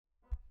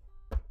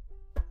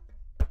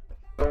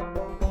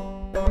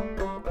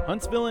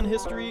Huntsville in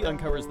History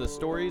uncovers the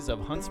stories of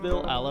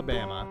Huntsville,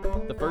 Alabama,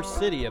 the first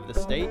city of the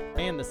state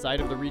and the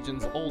site of the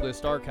region's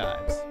oldest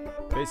archives.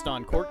 Based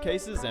on court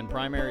cases and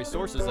primary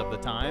sources of the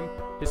time,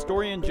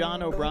 historian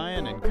John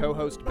O'Brien and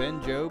co-host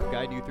Ben Jobe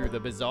guide you through the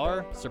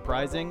bizarre,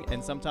 surprising,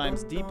 and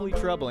sometimes deeply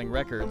troubling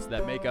records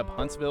that make up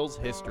Huntsville's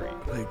history.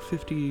 Like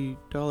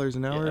 $50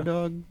 an hour,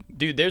 dog?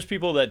 Dude, there's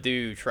people that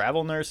do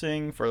travel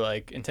nursing for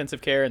like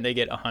intensive care and they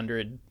get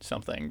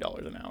 $100-something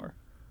an hour.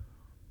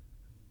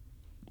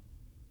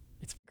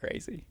 It's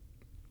crazy.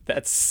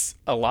 That's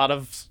a lot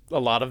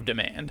of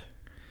demand.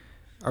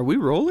 Are we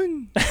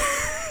rolling?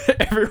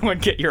 Everyone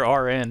get your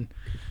RN.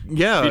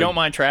 Yeah. If you don't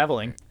mind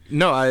traveling.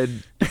 No,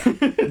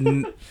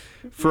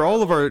 for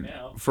all of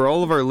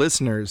our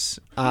listeners,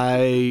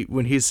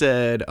 when he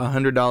said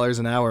 $100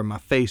 an hour, my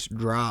face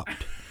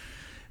dropped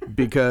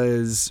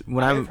because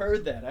when I've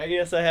heard that. I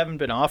guess I haven't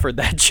been offered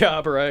that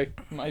job, or I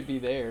might be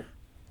there.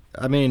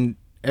 I mean,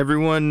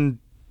 everyone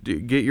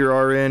get your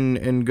RN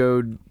and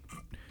go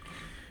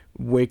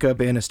wake up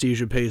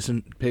anesthesia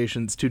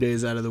patients 2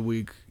 days out of the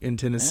week in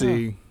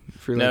Tennessee.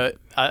 For no,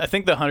 I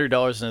think the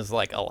 $100 is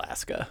like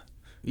Alaska.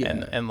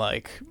 Yeah. And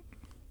like,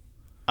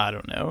 I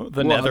don't know,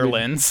 the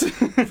Netherlands.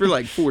 I mean, for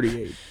like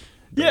 48.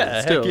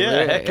 Yeah, still,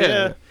 heck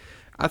yeah.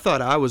 I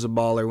thought I was a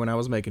baller when I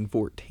was making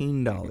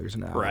 $14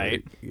 an hour.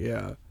 Right.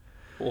 Yeah.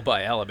 Well,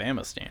 by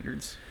Alabama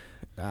standards.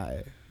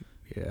 Yeah.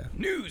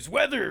 News,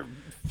 weather,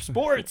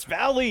 sports,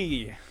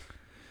 Valley.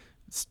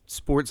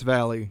 Sports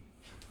Valley.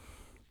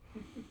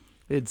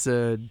 It's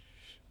a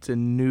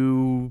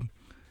new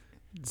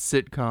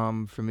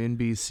sitcom from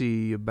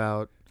NBC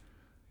about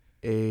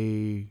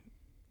a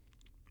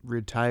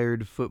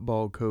retired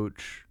football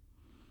coach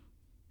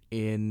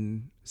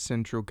in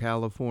Central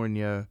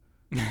California,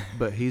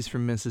 but he's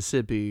from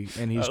Mississippi,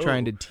 and he's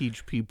trying to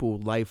teach people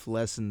life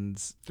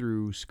lessons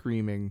through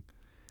screaming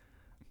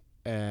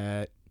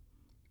at...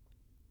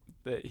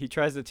 He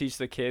tries to teach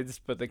the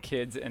kids, but the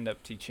kids end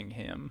up teaching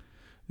him.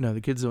 No,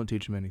 the kids don't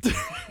teach him anything.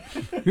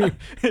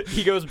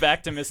 He goes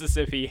back to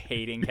Mississippi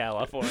hating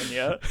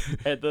California,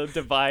 and the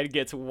divide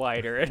gets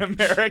wider in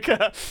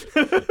America.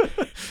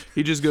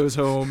 He just goes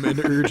home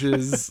and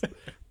urges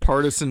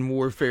partisan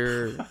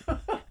warfare,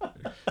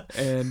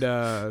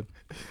 and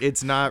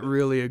it's not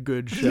really a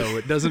good show.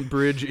 It doesn't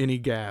bridge any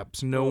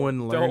gaps. No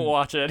one learned. Don't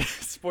watch it.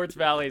 Sports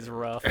Valley's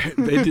rough.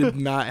 They did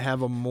not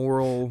have a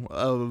moral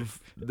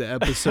of the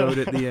episode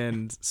at the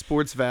end.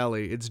 Sports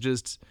Valley, it's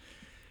just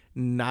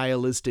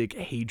nihilistic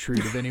hatred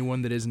of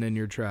anyone that isn't in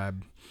your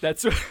tribe.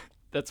 That's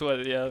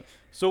what, yeah.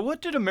 So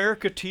what did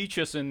America teach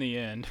us in the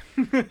end?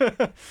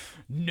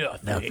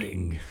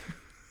 Nothing.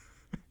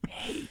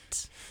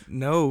 Hate.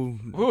 No.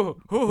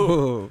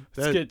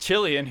 Let's get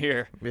chilly in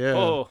here. Yeah.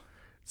 Oh,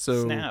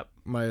 so snap.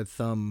 My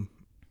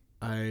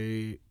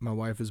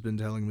wife has been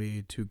telling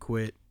me to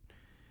quit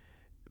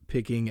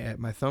picking at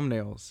my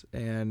thumbnails,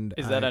 and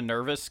is that a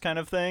nervous kind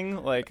of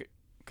thing? Like,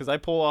 because I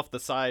pull off the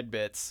side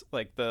bits,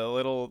 like the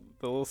little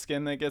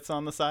skin that gets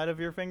on the side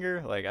of your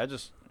finger. Like, I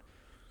just,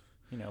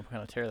 kind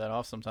of tear that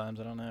off sometimes.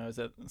 I don't know. Is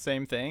that the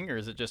same thing, or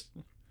is it just...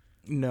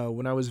 No,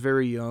 when I was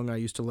very young, I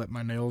used to let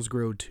my nails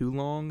grow too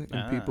long,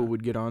 and people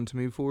would get on to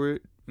me for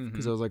it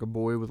because I was like a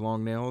boy with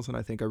long nails, and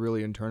I think I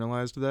really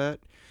internalized that.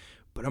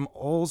 But I'm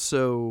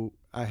also,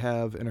 I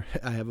have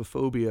a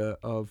phobia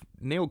of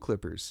nail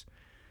clippers.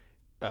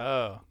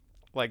 Oh,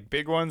 like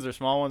big ones or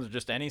small ones or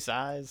just any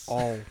size?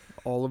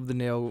 All of the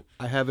nail.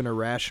 I have an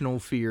irrational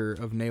fear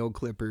of nail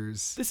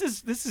clippers. This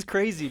is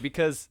crazy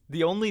because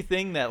the only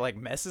thing that like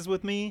messes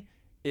with me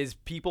is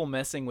people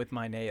messing with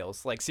my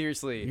nails. Like,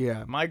 seriously.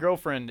 Yeah. My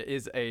girlfriend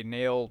is a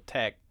nail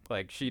tech.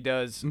 Like, she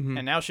does,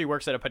 and now she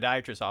works at a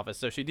podiatrist's office,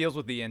 so she deals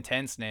with the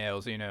intense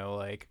nails,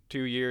 like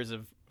 2 years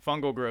of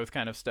fungal growth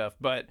kind of stuff.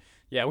 But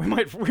yeah, we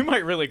might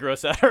really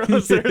gross out our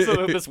listeners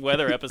with this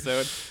weather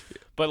episode.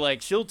 But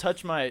like, she'll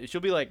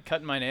be like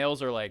cutting my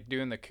nails or like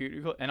doing the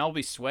cuticle, and I'll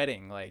be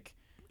sweating. Like,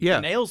 yeah,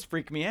 the nails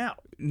freak me out.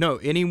 No,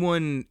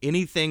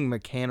 anything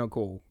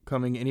mechanical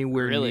coming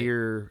anywhere Really?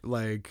 near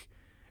like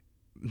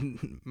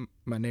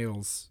my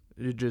nails.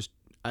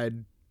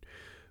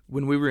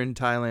 When we were in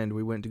Thailand,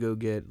 we went to go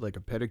get like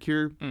a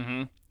pedicure,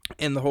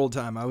 and the whole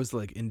time I was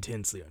like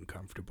intensely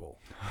uncomfortable.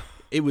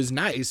 It was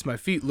nice. My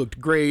feet looked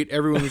great.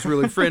 Everyone was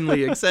really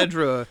friendly,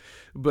 etc.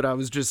 But I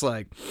was just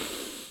like,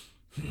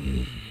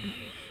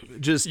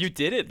 You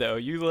did it though.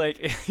 You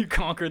you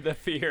conquered the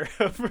fear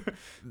of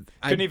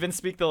couldn't even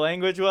speak the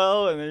language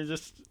well, and then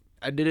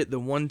I did it the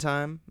one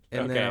time,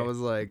 and then I was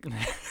like,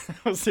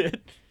 that was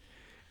it.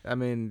 I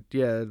mean,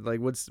 yeah, like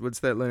what's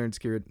that Leonard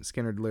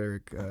Skinner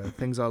lyric?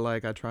 Things I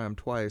like, I try them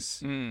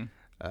twice.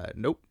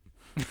 Nope.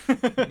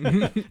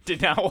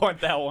 Did not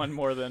want that one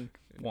more than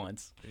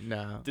once.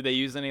 No. Did they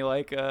use any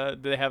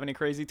did they have any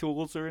crazy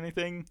tools or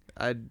anything?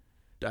 I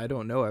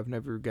don't know. I've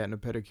never gotten a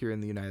pedicure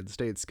in the United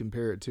States.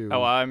 Compare it to...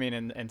 Oh, I mean,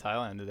 in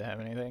Thailand, did they have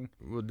anything?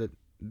 Well,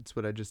 that's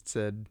what I just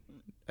said.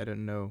 I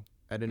didn't know.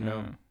 I don't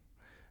know.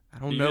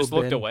 You just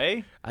looked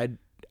away?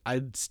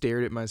 I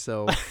stared at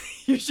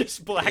myself. You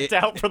just blacked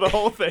out for the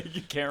whole thing.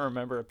 You can't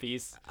remember a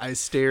piece. I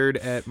stared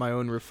at my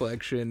own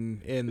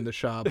reflection in the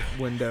shop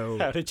window.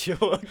 How did you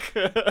look?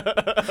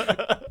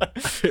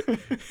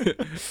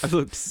 I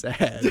looked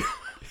sad.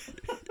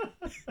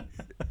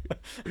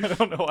 I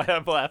don't know why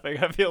I'm laughing.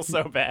 I feel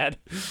so bad.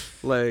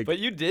 Like, but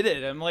you did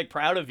it. I'm like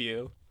proud of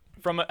you.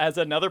 As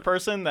another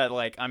person that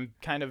like I'm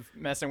kind of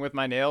messing with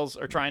my nails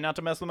or trying not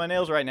to mess with my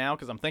nails right now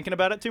because I'm thinking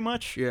about it too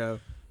much. yeah,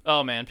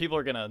 Oh man, people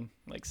are gonna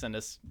like send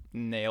us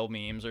nail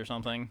memes or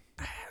something.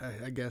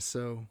 I guess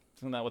so.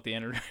 Isn't that what the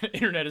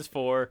internet is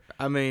for?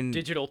 I mean,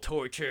 Digital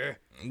torture.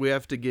 we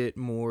have to get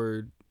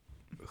more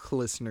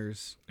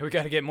listeners. We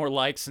got to get more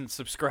likes and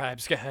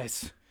subscribes,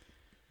 guys.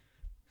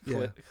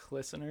 Yeah,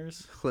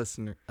 Listeners.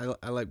 listener.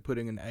 I like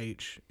putting an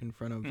H in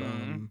front of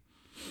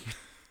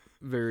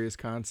various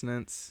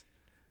consonants.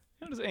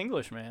 It was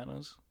English, man. It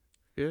was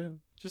Yeah.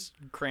 just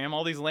cram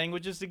all these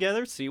languages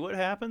together, see what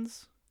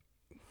happens.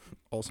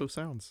 Also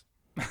sounds.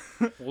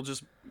 We'll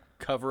just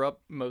cover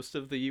up most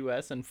of the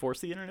U.S. and force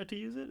the internet to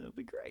use it. It'll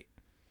be great.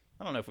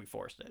 I don't know if we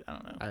forced it. I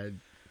don't know.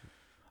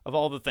 Of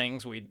all the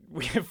things we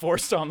have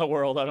forced on the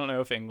world, I don't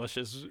know if English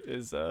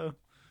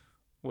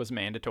was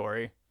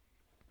mandatory.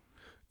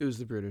 It was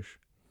the British.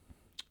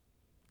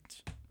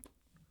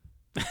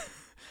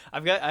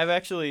 I've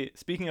actually,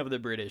 speaking of the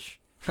British.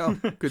 Oh,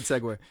 good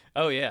segue.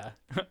 Oh yeah,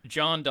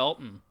 John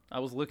Dalton. I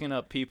was looking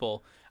up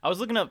people. I was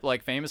looking up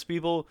like famous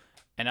people,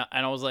 and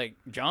I was like,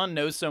 John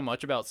knows so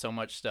much about so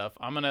much stuff.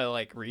 I'm gonna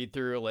like read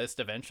through a list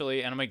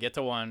eventually, and I'm gonna get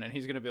to one, and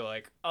he's gonna be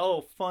like, "Oh,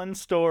 fun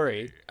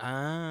story."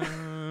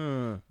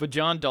 But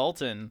John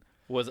Dalton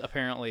was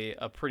apparently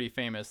a pretty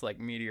famous like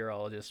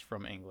meteorologist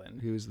from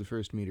England. He was the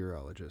first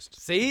meteorologist.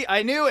 See,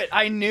 I knew it.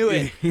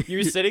 You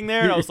were sitting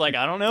there, and I was like,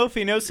 I don't know if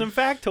he knows some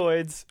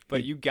factoids,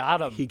 but you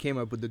got him. He came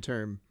up with the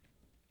term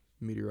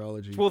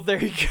meteorology. Well, there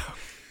you go.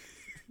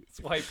 That's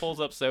why he pulls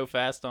up so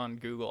fast on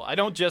Google. I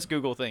don't just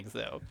Google things,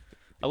 though.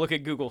 I look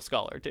at Google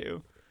Scholar,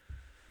 too.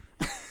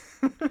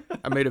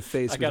 I made a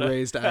face with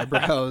raised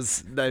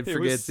eyebrows. I forget it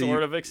was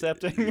sort of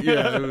accepting.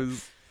 Yeah, it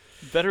was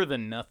better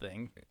than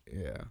nothing.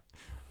 Yeah.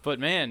 But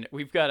man,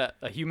 we've got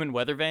a human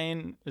weather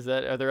vane.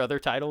 Are there other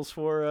titles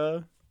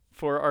for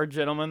our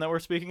gentleman that we're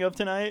speaking of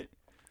tonight?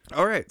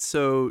 All right,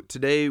 so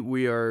today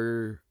we've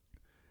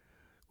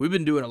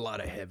been doing a lot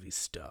of heavy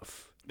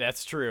stuff.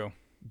 That's true.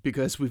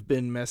 Because we've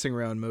been messing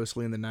around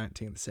mostly in the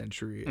 19th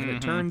century. And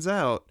it turns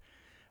out,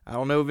 I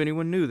don't know if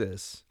anyone knew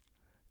this,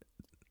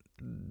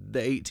 the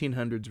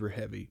 1800s were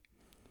heavy.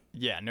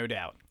 Yeah, no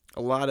doubt.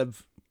 A lot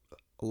of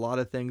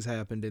things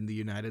happened in the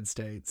United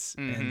States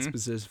and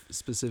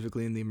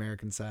specifically in the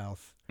American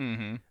South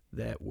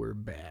that were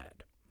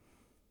bad.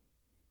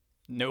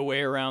 No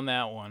way around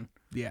that one.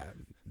 Yeah.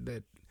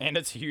 And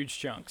it's a huge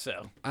chunk,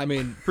 so. I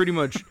mean, pretty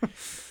much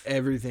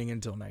everything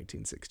until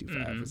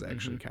 1965 was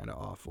actually kind of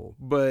awful.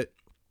 But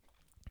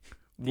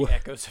the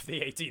echoes of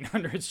the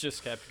 1800s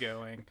just kept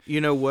going.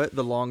 You know what?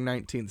 The long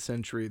 19th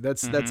century.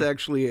 That's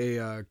actually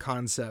a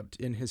concept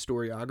in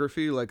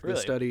historiography, like really?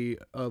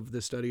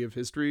 the study of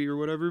history or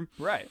whatever.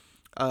 Right.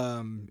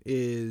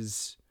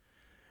 Is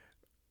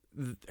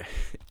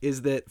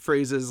that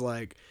phrases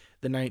like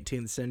the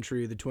 19th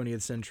century, the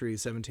 20th century,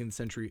 17th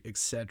century,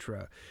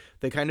 etc.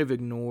 They kind of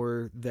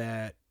ignore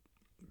that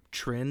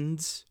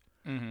trends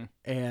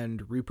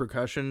and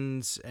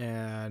repercussions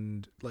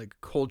and like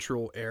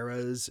cultural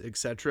eras,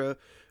 etc.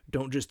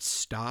 don't just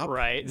stop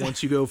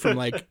once you go from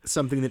like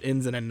something that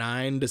ends in a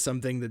 9 to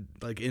something that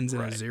like ends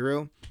in a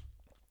 0.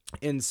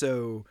 And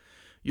so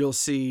you'll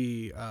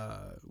see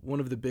one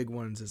of the big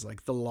ones is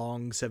like the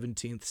long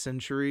 17th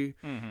century.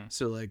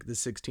 So like the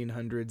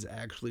 1600s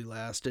actually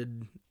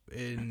lasted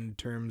in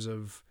terms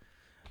of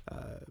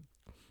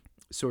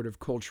sort of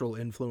cultural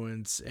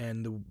influence,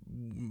 and the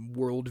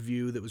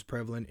worldview that was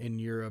prevalent in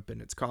Europe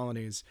and its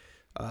colonies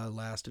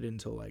lasted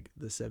until like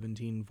the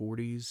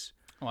 1740s.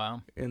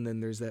 Wow. And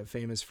then there's that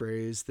famous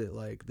phrase that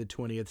like the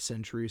 20th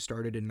century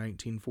started in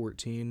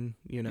 1914,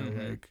 you know,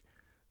 like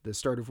the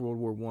start of World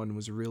War I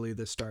was really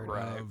the start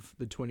of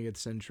the 20th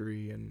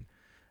century. And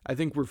I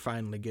think we're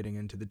finally getting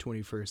into the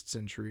 21st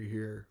century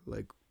here,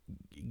 like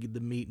the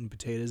meat and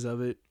potatoes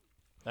of it.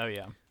 Oh,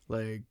 yeah.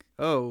 Like,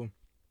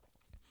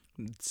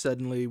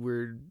 suddenly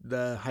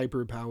the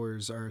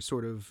hyperpowers are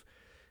sort of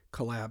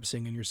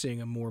collapsing, and you're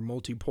seeing a more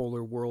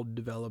multipolar world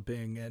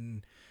developing,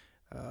 and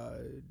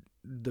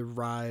the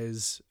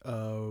rise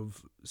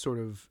of sort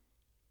of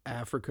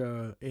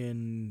Africa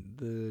in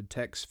the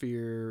tech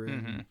sphere,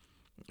 and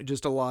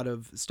just a lot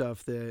of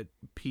stuff that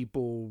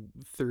people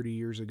 30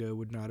 years ago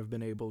would not have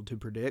been able to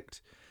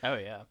predict. Oh,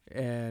 yeah.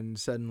 And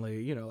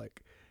suddenly, you know,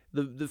 like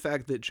the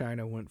fact that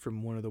China went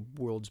from one of the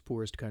world's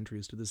poorest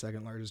countries to the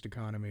second largest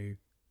economy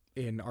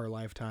in our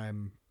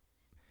lifetime.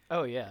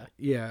 Oh, yeah.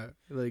 Yeah,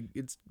 like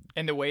it's...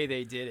 And the way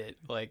they did it,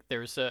 like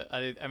there's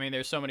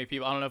there's so many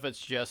people. I don't know if it's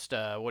just,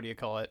 what do you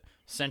call it?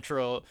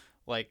 Central,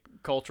 like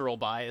cultural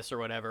bias or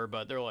whatever,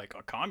 but they're like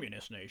a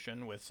communist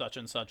nation with such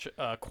and such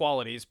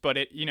qualities. But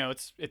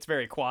it's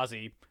very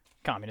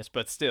quasi-communist,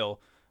 but still.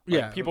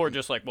 Like, people are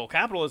just like, well,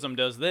 capitalism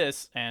does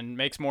this and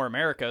makes more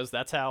Americas.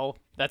 That's how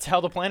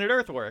the planet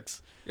Earth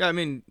works. Yeah, I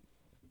mean,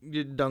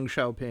 Deng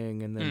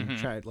Xiaoping, and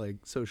then like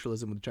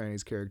socialism with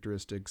Chinese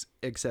characteristics,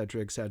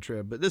 etc.,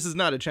 etc. But this is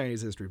not a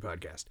Chinese history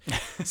podcast.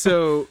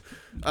 So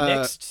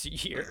next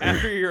year,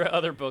 after your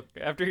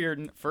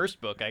first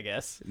book, I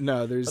guess.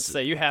 No, let's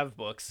say you have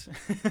books.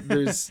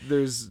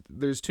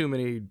 there's too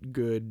many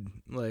good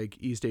like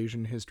East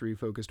Asian history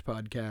focused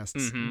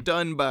podcasts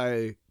done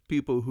by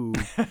people who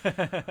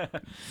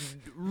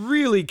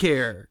really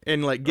care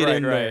and like get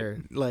in there.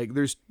 Like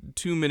there's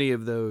too many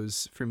of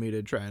those for me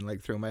to try and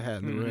like throw my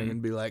hat in the ring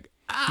and be like,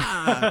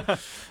 I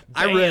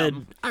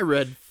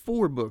read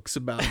 4 books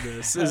about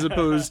this, as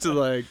opposed to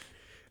like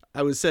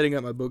I was setting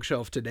up my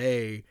bookshelf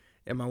today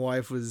and my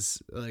wife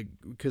was like,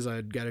 because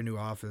I got a new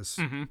office,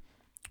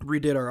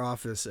 redid our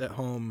office at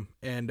home,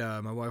 and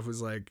my wife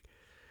was like,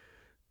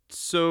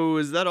 so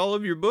is that all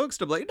of your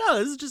books? I'm like, no,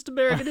 this is just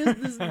American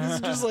history. This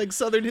is just like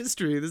Southern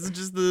history. This is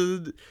just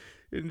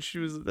and she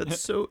was,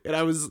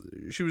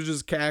 she was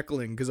just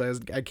cackling because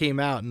I came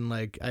out and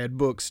like I had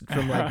books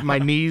from like my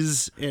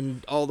knees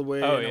and all the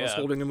way, and I was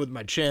holding them with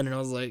my chin, and I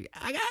was like,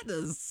 I got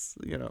this,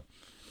 you know.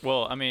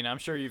 Well, I mean, I'm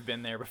sure you've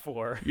been there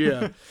before.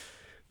 Yeah.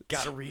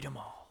 Gotta read them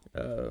all.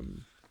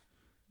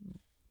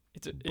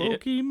 It's a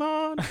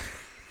Pokemon.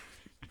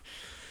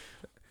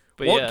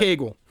 But Walt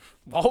Kagel.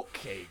 Walt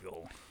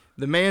Kagel.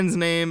 The man's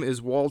name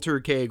is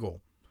Walter Kagel.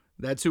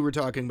 That's who we're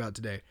talking about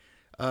today.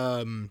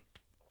 One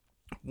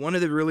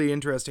of the really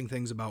interesting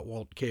things about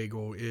Walt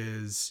Kagel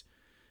is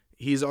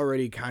he's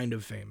already kind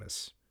of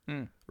famous,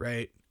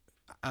 right?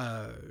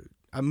 I'm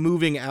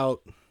moving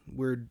out.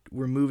 We're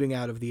moving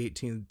out of the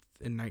 18th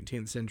and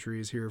 19th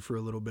centuries here for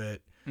a little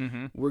bit.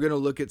 We're going to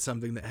look at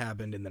something that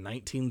happened in the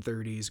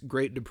 1930s,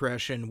 Great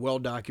Depression, well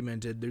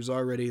documented. There's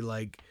already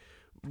like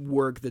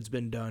work that's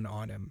been done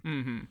on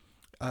him.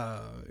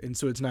 And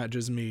so it's not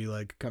just me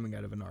like coming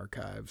out of an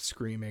archive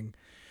screaming,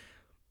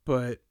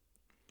 but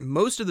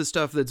most of the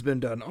stuff that's been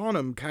done on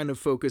him kind of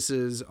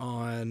focuses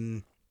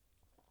on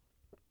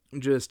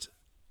just,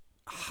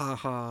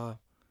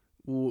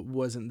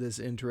 wasn't this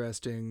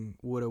interesting?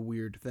 What a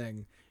weird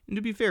thing. And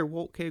to be fair,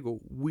 Walt Kagel,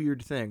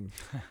 weird thing.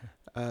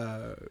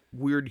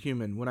 Weird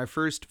human. When I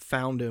first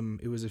found him,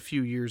 it was a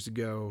few years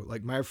ago,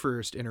 like my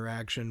first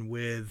interaction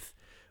with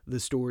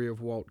the story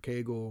of Walt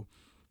Kagel.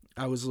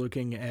 I was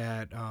looking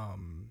at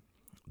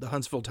the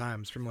Huntsville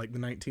Times from like the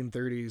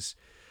 1930s,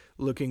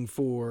 looking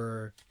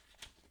for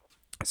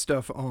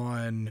stuff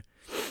on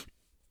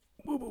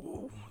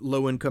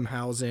low-income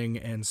housing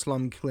and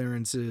slum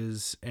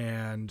clearances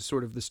and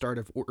sort of the start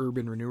of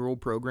urban renewal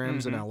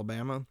programs in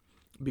Alabama,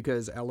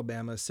 because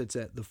Alabama sits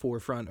at the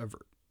forefront of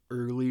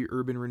early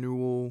urban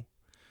renewal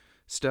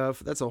stuff.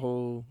 That's a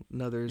whole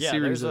nother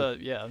series.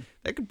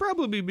 That could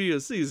probably be a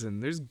season.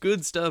 There's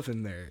good stuff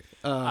in there.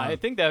 I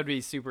think that would be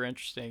super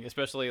interesting,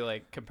 especially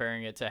like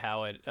comparing it to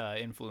how it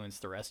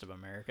influenced the rest of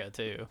America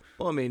too.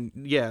 Well, I mean,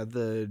 yeah,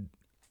 the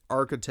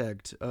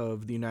architect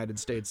of the United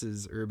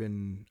States'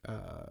 urban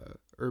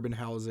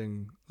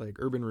housing, like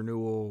urban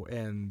renewal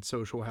and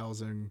social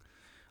housing,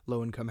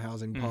 low-income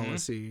housing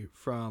policy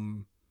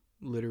from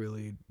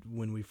literally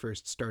when we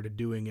first started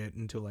doing it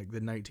until like the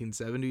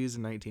 1970s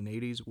and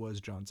 1980s was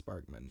John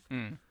Sparkman.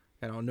 And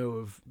I don't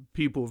know if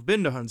people have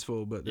been to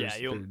Huntsville, but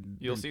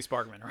you'll see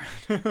Sparkman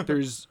around.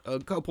 There's a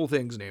couple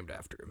things named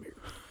after him here.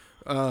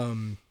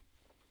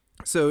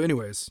 So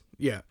anyways,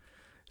 yeah.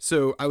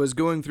 So I was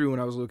going through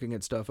and I was looking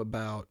at stuff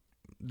about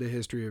the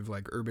history of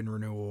like urban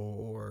renewal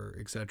or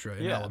etc.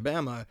 in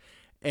Alabama,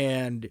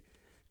 and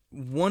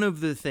one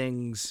of the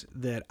things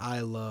that I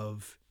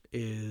love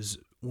is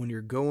when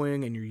you're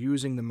going and you're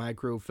using the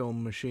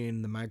microfilm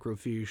machine, the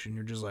microfiche, and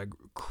you're just like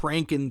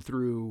cranking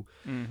through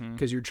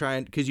because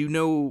you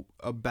know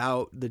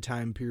about the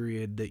time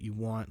period that you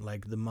want,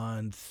 like the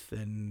month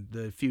and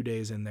the few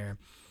days in there,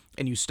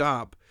 and you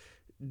stop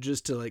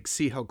just to like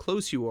see how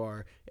close you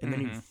are, and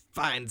then you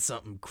find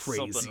something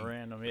crazy, something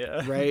random,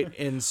 yeah. Right?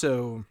 And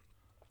so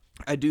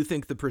I do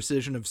think the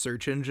precision of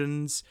search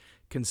engines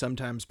can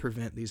sometimes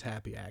prevent these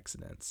happy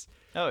accidents.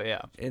 Oh,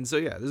 yeah. And so,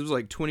 yeah, this was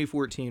like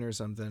 2014 or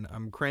something.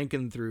 I'm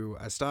cranking through.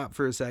 I stop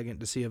for a second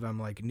to see if I'm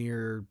like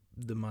near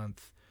the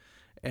month.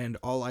 And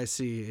all I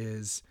see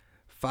is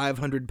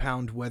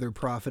 500-pound weather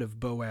prophet of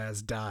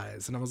Boaz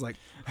dies. And I was like,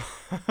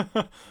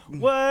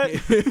 what?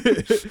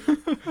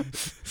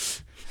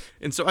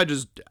 And so I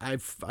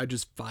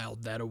just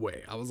filed that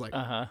away. I was like,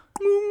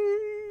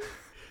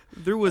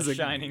 there was a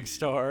shining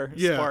star,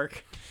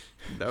 spark.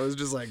 That was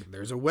just like,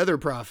 there's a weather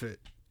prophet.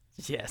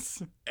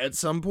 Yes. At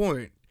some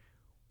point.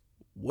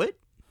 What?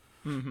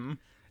 And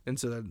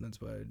so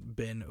that's why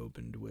Ben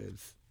opened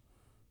with.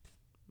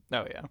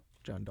 Oh, yeah.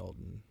 John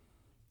Dalton.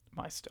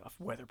 My stuff.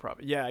 Weather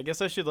prophet. Yeah, I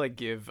guess I should like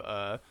give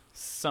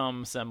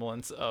some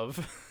semblance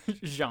of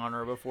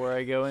genre before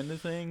I go into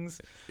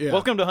things. Yeah.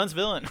 Welcome to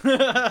Huntsville.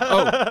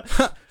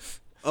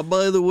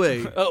 By the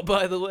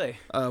way.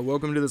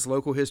 Welcome to this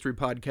local history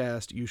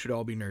podcast. You should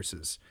all be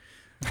nurses.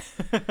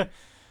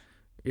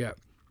 Yeah.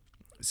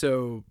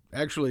 So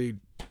actually,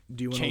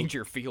 Do you want change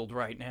your field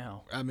right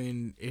now? I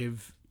mean,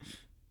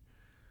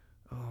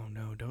 oh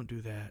no, don't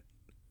do that.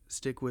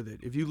 Stick with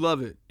it. If you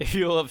love it. If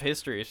you love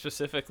history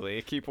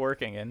specifically, keep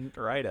working and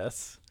write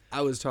us.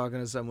 I was talking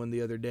to someone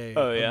the other day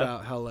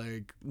about how,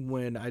 like,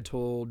 when I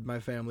told my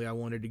family I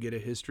wanted to get a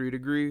history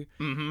degree,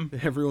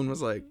 everyone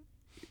was like,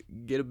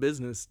 get a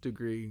business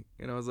degree.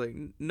 And I was like,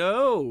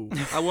 no,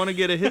 I want to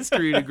get a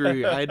history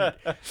degree.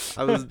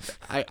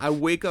 I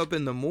wake up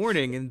in the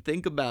morning and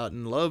think about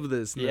and love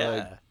this. And they're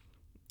like,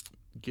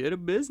 get a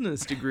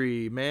business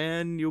degree,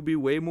 man. You'll be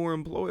way more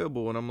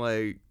employable. And I'm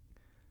like,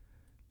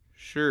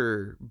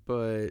 sure,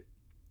 but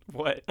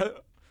what?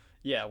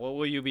 Yeah, what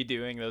will you be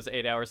doing those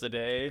 8 hours a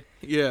day?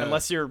 Yeah.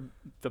 Unless you're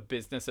the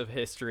business of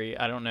history.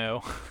 I don't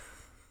know.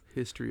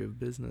 History of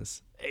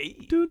business.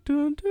 Hey.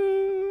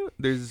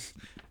 There's,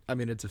 I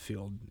mean, it's a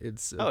field.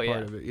 It's a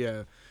part of it.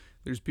 Yeah.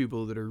 There's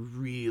people that are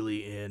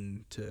really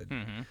into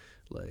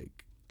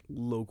like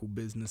local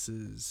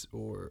businesses,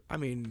 or, I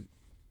mean,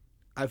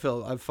 I've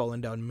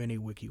fallen down many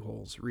wiki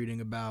holes reading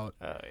about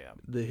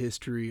the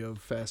history of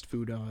fast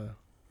food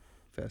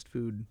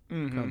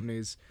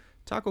companies.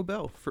 Taco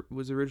Bell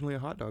was originally a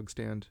hot dog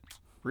stand.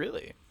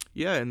 Really?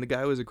 Yeah, and the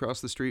guy was across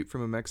the street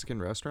from a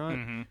Mexican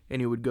restaurant,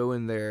 and he would go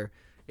in there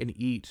and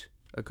eat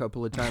a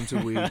couple of times a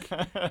week.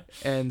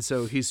 And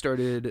so he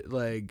started,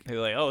 like... He's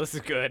like, oh, this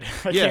is good.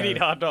 I can't eat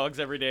hot dogs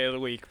every day of the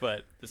week,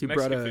 but this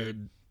Mexican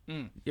food...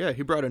 Yeah,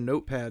 he brought a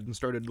notepad and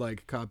started,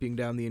 like, copying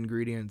down the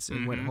ingredients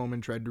and went home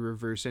and tried to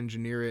reverse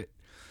engineer it.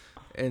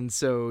 And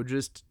so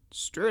just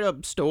straight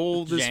up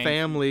stole this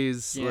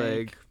family's,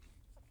 like...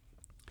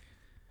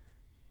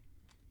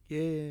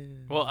 Yeah.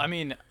 Well, I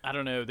mean, I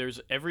don't know. There's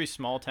every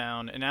small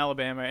town in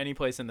Alabama, any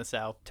place in the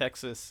South,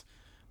 Texas.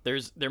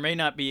 There may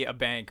not be a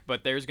bank,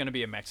 but there's going to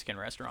be a Mexican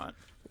restaurant.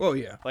 Well,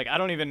 yeah. Like, I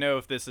don't even know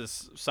if this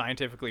is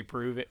scientifically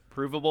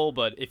provable,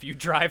 but if you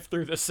drive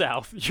through the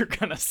South, you're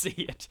going to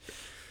see it.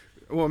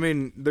 Well, I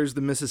mean, there's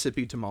the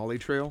Mississippi Tamale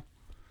Trail.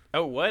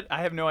 Oh, what?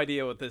 I have no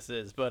idea what this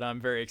is, but I'm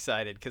very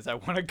excited because I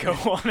want to go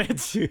on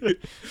it.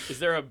 Is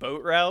there a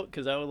boat route?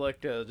 Because I would like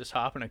to just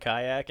hop in a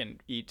kayak and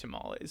eat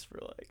tamales for,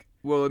 like...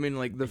 Well, I mean,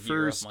 like, the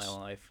first... Year of my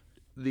life.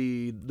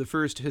 The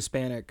first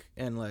Hispanic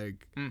and,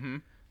 like...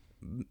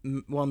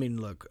 Well, I mean,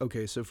 look,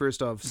 okay, so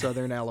first off,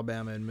 southern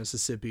Alabama and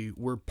Mississippi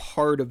were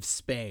part of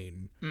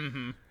Spain.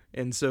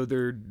 And so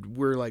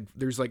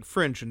there's, like,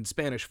 French and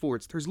Spanish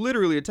forts. There's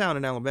literally a town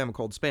in Alabama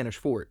called Spanish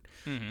Fort.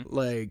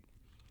 Like...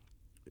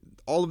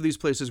 all of these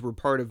places were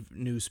part of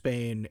New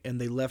Spain,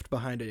 and they left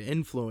behind an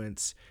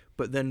influence.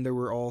 But then there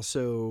were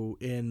also,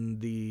 in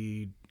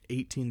the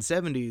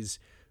 1870s,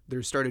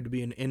 there started to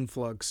be an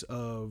influx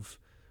of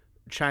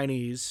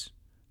Chinese,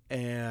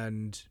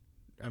 and,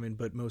 I mean,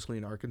 but mostly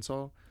in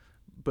Arkansas,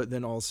 but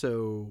then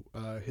also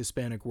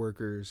Hispanic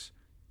workers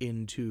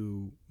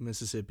into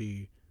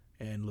Mississippi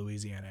and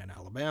Louisiana and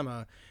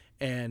Alabama.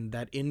 And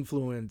that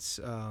influence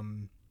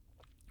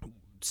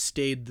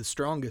stayed the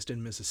strongest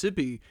in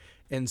Mississippi,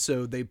 and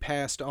so they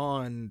passed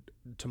on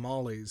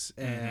tamales,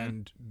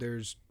 and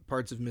there's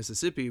parts of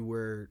Mississippi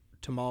where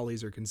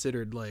tamales are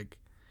considered, like,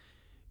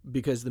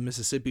 because the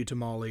Mississippi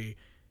tamale,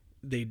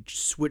 they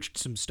switched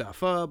some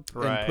stuff up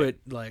and put,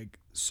 like,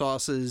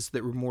 sauces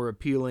that were more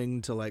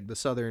appealing to, like, the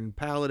southern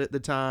palate at the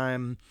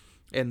time,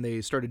 and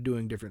they started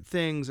doing different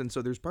things. And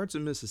so there's parts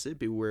of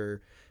Mississippi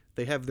where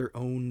they have their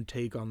own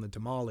take on the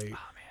tamale.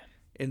 Oh, man.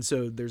 And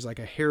so there's, like,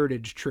 a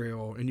heritage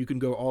trail, and you can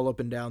go all up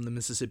and down the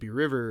Mississippi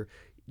River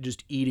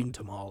just eating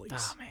tamales.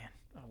 Oh, man.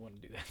 I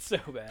want to do that so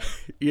bad.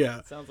 Yeah.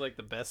 It sounds like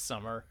the best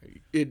summer.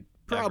 It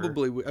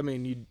probably, I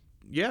mean,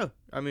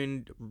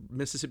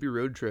 Mississippi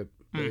road trip.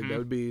 That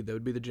would be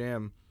the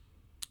jam.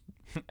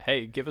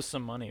 Hey, give us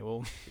some money.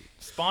 We'll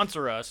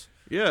sponsor us.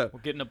 Yeah.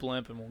 We'll get in a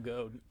blimp and we'll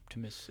go to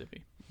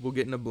Mississippi. We'll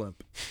get in a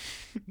blimp.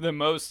 The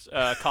most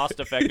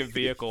cost-effective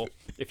vehicle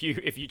if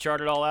you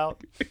chart it all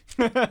out.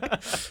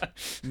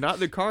 Not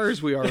the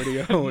cars we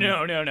already own.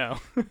 No.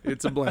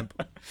 It's a blimp.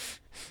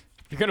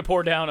 You're gonna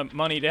pour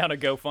money down a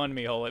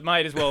GoFundMe hole. It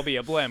might as well be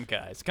a blimp,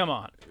 guys. Come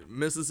on.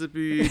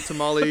 Mississippi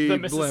tamale The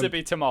Mississippi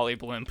blimp. tamale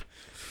blimp.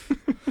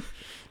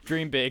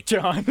 Dream big,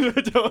 John.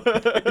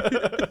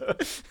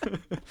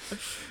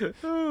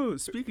 Oh,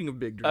 speaking of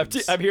big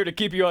dreams. I'm here to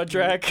keep you on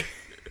track.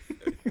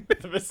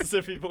 The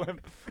Mississippi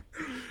blimp.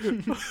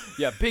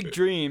 Yeah, big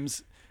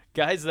dreams.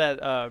 Guys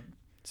that...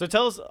 So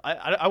tell us,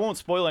 I won't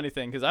spoil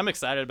anything because I'm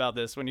excited about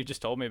this when you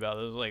just told me about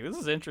it. I was like, this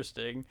is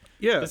interesting.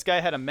 Yeah. This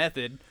guy had a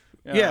method.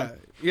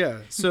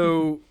 Yeah.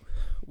 So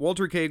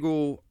Walter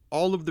Kagel,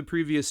 all of the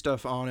previous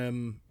stuff on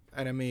him,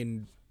 and I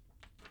mean,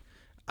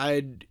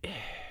 I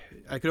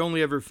could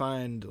only ever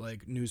find,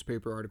 like,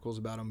 newspaper articles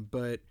about him,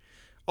 but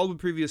all the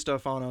previous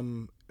stuff on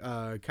him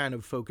kind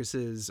of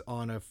focuses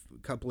on a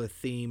couple of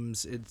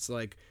themes. It's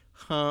like,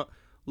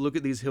 look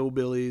at these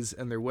hillbillies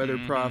and their weather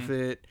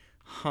prophet.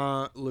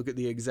 Look at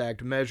the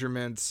exact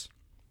measurements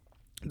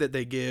that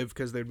they give,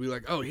 because they'd be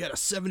like, oh, he had a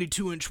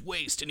 72-inch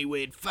waist and he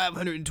weighed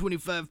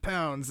 525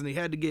 pounds and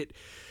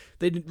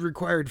they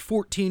required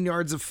 14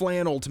 yards of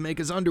flannel to make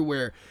his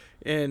underwear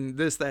and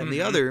this, that, and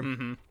the other.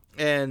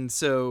 And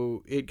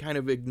so it kind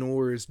of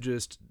ignores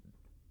just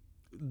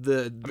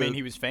the I mean,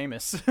 he was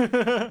famous.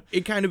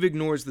 it kind of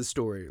ignores the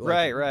story.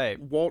 Like, right.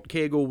 Walt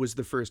Cagle was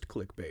the first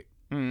clickbait.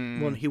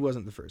 Mm. Well, he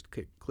wasn't the first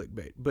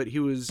clickbait, but he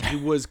was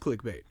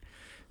clickbait.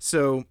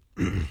 So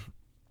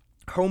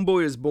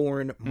Homeboy is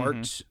born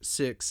March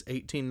 6,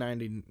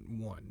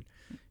 1891.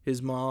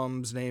 His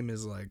mom's name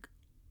is like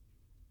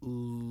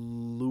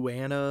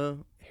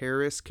Luana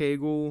Harris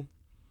Cagle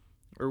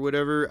or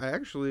whatever.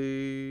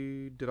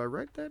 Did I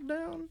write that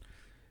down?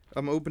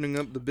 I'm opening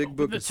up the big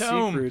book of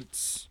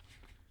secrets.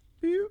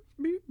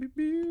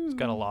 It's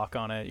got a lock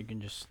on it. You can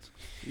just...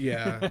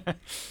 Yeah.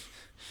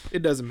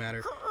 It doesn't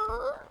matter.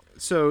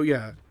 So,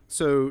 yeah.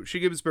 So she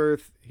gives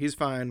birth. He's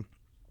fine.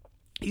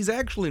 He's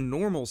actually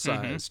normal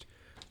sized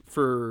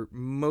for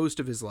most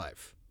of his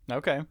life.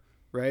 Okay.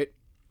 Right?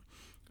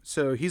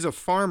 So he's a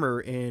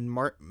farmer in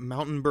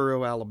Mountain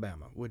Borough,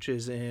 Alabama, which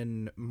is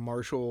in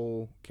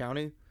Marshall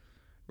County.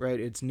 Right?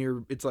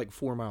 It's like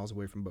 4 miles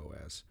away from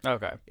Boaz.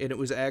 Okay. And it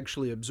was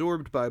actually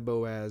absorbed by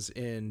Boaz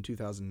in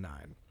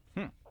 2009.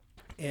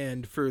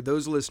 And for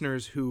those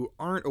listeners who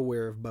aren't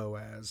aware of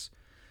Boaz,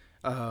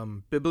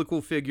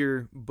 biblical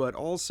figure, but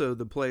also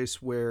the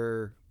place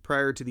where,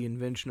 prior to the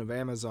invention of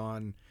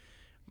Amazon,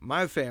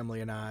 my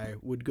family and I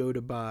would go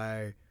to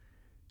buy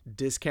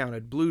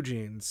discounted blue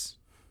jeans.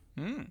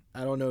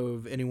 I don't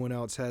know if anyone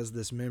else has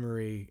this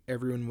memory.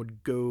 Everyone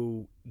would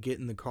go get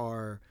in the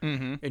car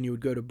and you would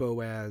go to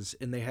Boaz,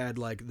 and they had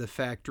like the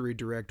factory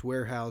direct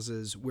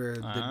warehouses where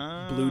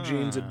the blue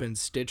jeans had been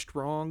stitched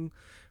wrong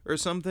or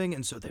something,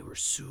 and so they were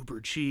super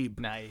cheap.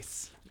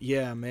 Nice.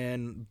 Yeah,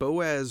 man.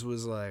 Boaz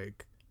was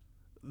like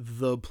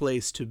the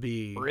place to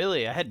be.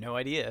 Really? I had no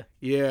idea.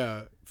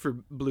 Yeah, for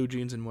blue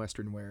jeans and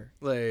Western wear.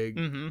 Like,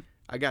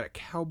 I got a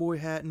cowboy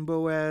hat in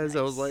Boaz. Nice.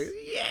 I was like,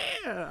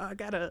 yeah, I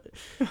got a...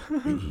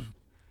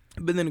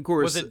 But then, of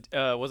course...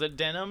 Was it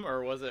denim,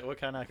 or was it... What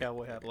kind of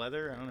cowboy hat?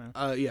 Leather? I don't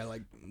know. Yeah,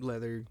 like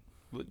leather.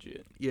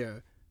 Legit.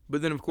 Yeah.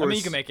 But then, of course... I mean,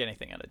 you can make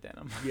anything out of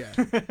denim. Yeah.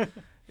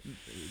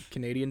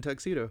 Canadian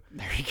tuxedo.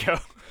 There you go.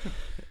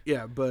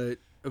 Yeah, but...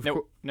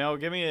 No,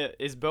 give me a...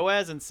 Is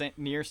Boaz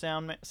near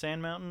Sand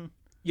Mountain?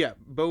 Yeah,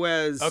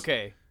 Boaz...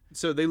 Okay.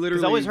 So they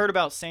literally... Because I always heard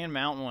about Sand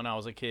Mountain when I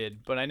was a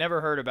kid, but I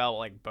never heard about,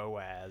 like,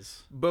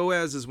 Boaz.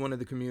 Boaz is one of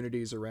the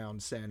communities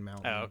around Sand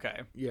Mountain. Oh,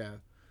 okay. Yeah.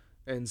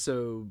 And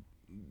so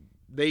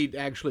they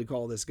actually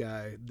call this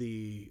guy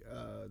the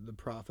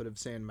prophet of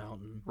Sand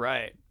Mountain.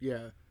 Right.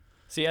 Yeah.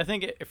 See, I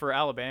think for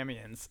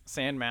Alabamians,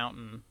 Sand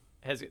Mountain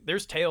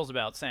there's tales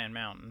about Sand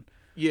Mountain.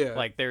 Yeah.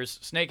 Like, there's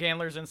snake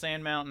handlers in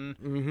Sand Mountain.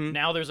 Mm-hmm.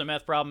 Now there's a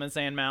meth problem in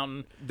Sand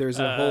Mountain. There's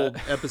a whole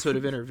episode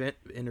of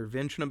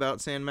intervention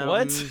about Sand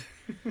Mountain.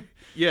 What?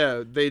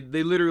 Yeah, they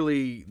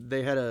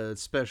had a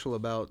special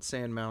about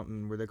Sand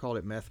Mountain where they called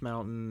it Meth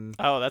Mountain.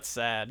 Oh, that's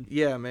sad.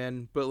 Yeah,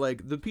 man. But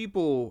like the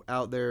people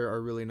out there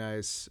are really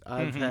nice.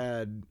 I've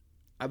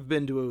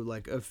been to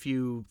like a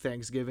few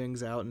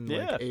Thanksgivings out in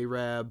like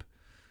Arab,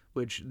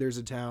 which there's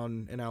a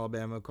town in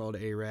Alabama called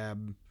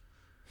Arab.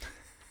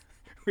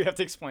 We have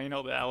to explain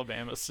all the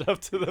Alabama stuff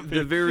to the people.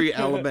 The very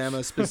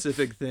Alabama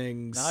specific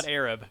things. Not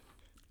Arab.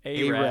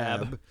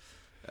 Arab.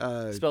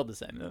 Spelled the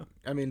same though.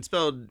 I mean,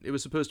 it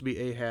was supposed to be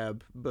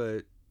Ahab,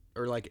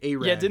 or like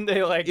Arab. Yeah, didn't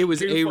they like? It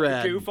was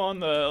Arab. Goof on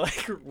the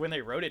like when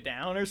they wrote it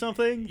down or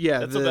something.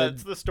 Yeah,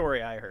 that's the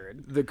story I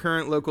heard. The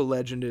current local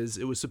legend is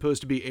it was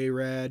supposed to be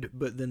Arad,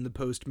 but then the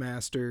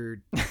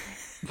postmaster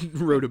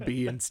wrote a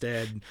B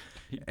instead,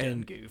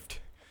 and goofed.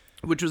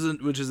 Which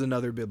is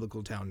another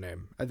biblical town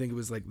name. I think it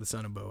was like the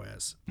son of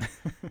Boaz.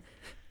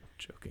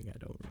 Joking, I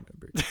don't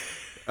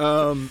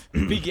remember.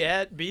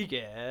 Begat.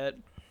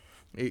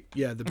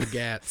 Yeah, the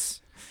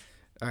Begats.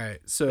 All right,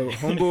 so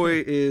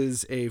Homeboy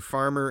is a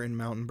farmer in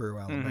Mountain Borough,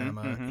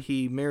 Alabama.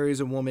 He marries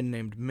a woman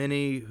named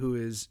Minnie, who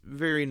is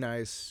very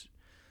nice,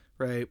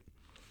 right?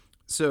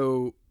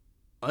 So,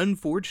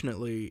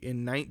 unfortunately,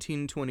 in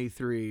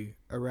 1923,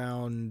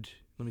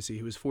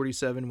 he was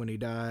 47 when he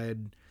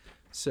died,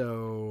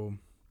 so...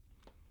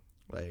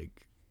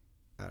 Like,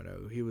 I don't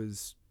know, he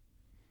was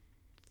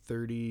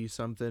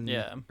 30-something,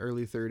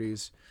 early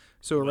 30s.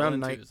 So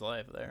around his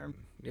life there.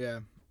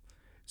 Yeah.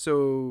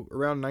 So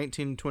around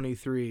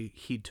 1923,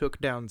 he took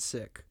down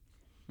sick,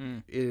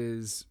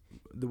 is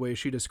the way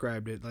she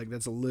described it. Like,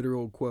 that's a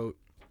literal quote.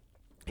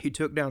 He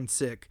took down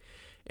sick,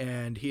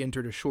 and he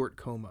entered a short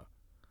coma.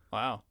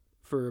 Wow.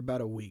 For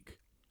about a week.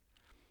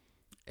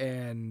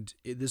 And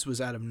this was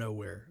out of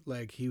nowhere.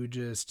 Like, he would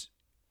just...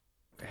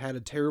 had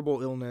a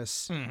terrible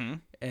illness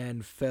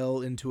and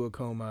fell into a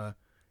coma,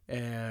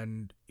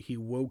 and he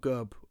woke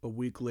up a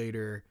week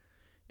later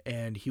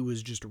and he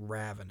was just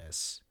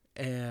ravenous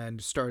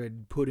and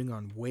started putting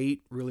on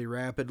weight really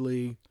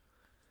rapidly.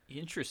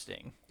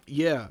 Interesting.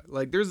 Yeah,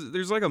 like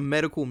there's like a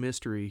medical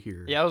mystery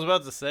here. Yeah, I was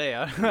about to say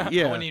I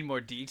need more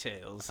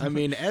details. I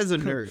mean, as a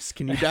nurse,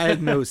 can you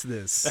diagnose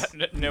this?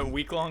 No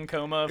week-long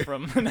coma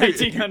from the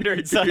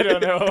 1900s. I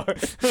don't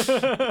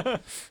know.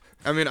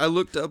 I mean, I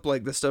looked up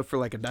like the stuff for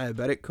like a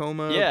diabetic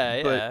coma.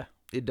 Yeah, but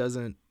it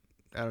doesn't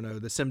I don't know,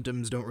 the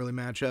symptoms don't really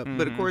match up.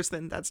 But of course,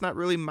 then that's not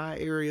really my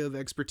area of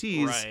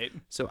expertise. Right.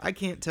 So I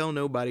can't tell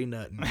nobody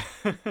nothing.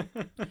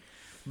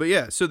 But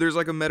yeah, so there's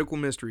like a medical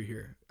mystery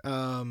here.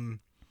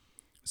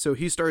 So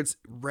he starts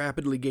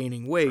rapidly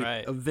gaining weight,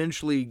 Right.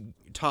 eventually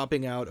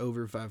topping out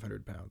over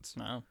 500 pounds.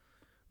 Wow.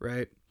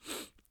 Right?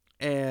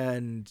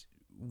 And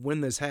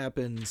when this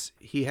happens,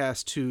 he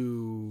has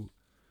to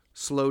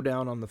slow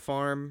down on the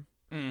farm.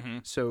 Mm-hmm.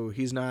 So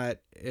he's not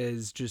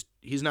as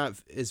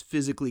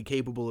physically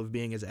capable of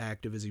being as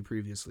active as he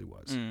previously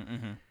was.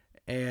 Mm-hmm.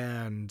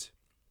 And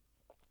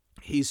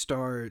he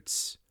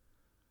starts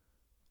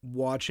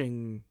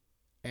watching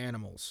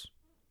animals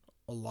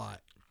a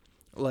lot.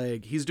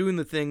 Like, he's doing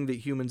the thing that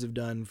humans have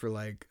done for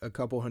like a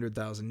couple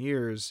 100,000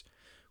 years,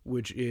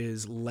 which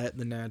is let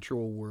the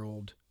natural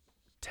world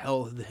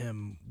tell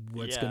him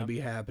what's going to be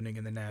happening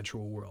in the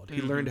natural world.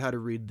 He learned how to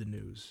read the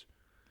news.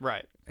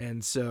 Right.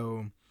 And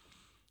so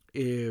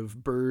if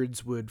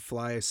birds would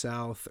fly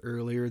south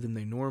earlier than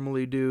they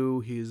normally do,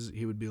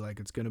 he would be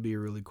like, it's going to be a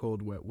really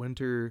cold, wet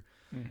winter.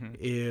 Mm-hmm.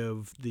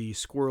 If the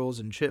squirrels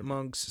and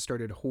chipmunks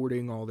started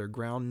hoarding all their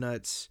ground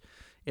nuts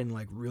in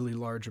like really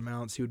large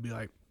amounts, he would be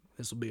like,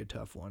 this will be a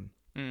tough one.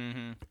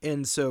 Mm-hmm.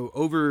 And so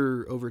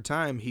over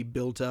time, he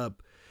built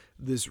up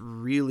this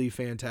really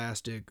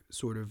fantastic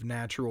sort of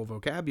natural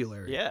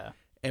vocabulary. Yeah.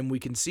 And we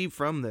can see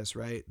from this,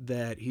 right,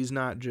 that he's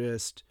not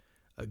just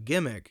a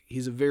gimmick.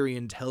 He's a very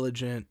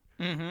intelligent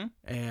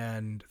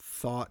and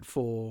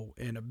thoughtful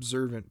and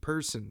observant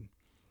person.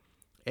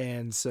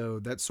 And so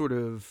that's sort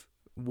of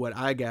what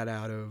I got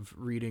out of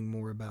reading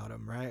more about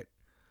him, right?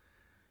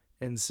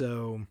 And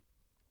so...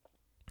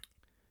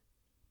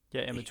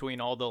 Yeah, in between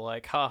all the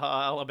like,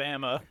 haha,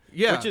 Alabama.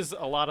 Yeah. Which is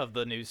a lot of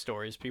the news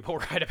stories people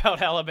write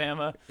about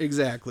Alabama.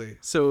 Exactly.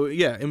 So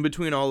yeah, in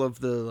between all of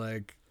the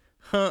like,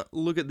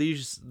 look at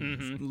these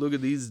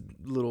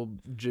little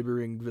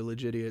gibbering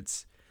village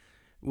idiots,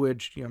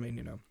 which, I mean,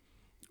 you know,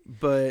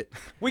 but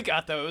We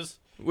got those.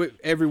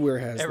 everywhere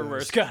has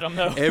Everywhere's those. got them,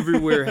 though.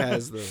 Everywhere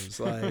has those.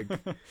 Like,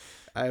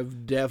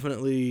 I've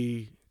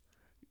definitely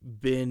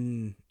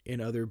been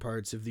in other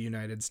parts of the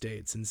United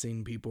States and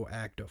seen people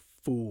act a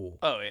fool.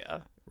 Oh, yeah.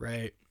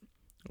 Right?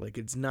 Like,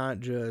 it's not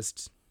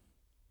just...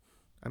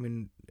 I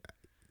mean,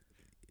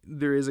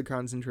 there is a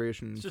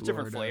concentration It's in just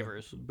Florida, different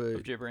flavors but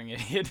of gibbering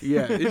idiot.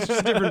 yeah, it's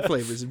just different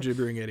flavors of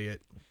gibbering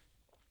idiot.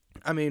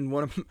 I mean,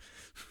 one of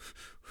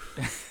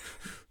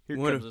Here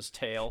one comes of- his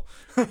tail.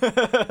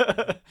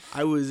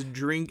 I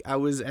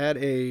was at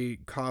a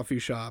coffee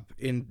shop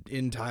in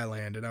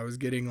Thailand, and I was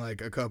getting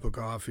like a cup of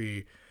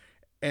coffee,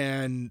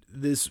 and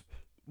this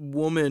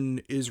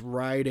woman is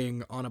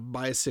riding on a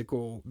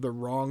bicycle the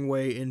wrong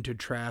way into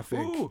traffic.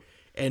 Ooh.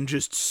 And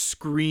just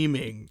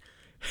screaming.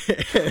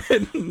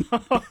 And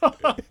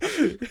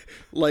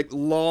like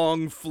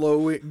long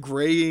flowing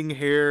graying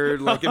hair,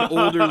 like an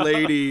older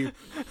lady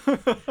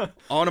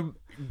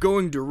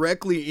going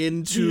directly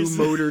into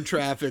motor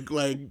traffic,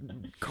 like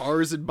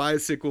cars and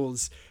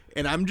bicycles.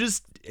 And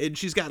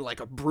she's got like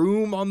a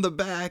broom on the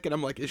back, and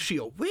I'm like, is she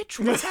a witch?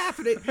 What's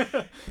happening?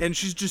 And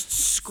she's just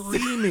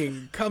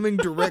screaming, coming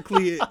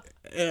directly,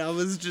 and I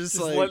was just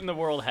like, letting the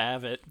world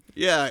have it.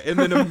 yeah. And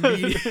then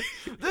immediately,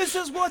 This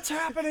is what's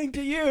happening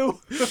to you.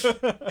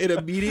 and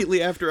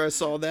immediately after I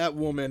saw that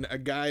woman, a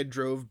guy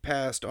drove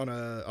past on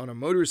a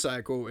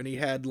motorcycle, and he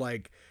had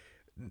like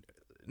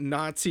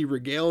Nazi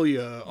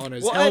regalia on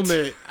his What?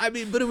 helmet. I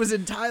mean, but it was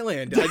in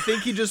Thailand. I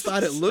think he just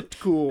thought it looked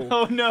cool.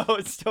 Oh no,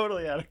 it's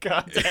totally out of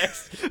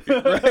context.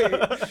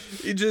 Right?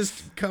 He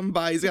just come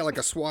by. He's got like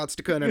a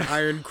swastika and an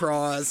iron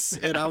cross,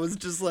 and I was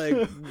just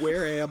like,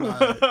 "Where am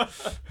I?"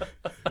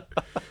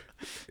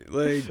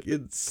 Like,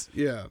 it's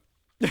yeah.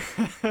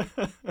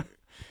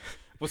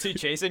 Was he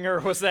chasing her,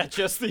 or was that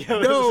just the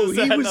other? No,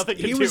 that he had was nothing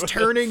to he do was with it?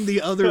 turning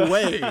the other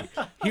way.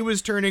 He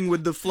was turning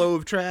with the flow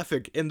of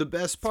traffic, and the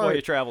best That's why you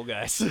part, travel,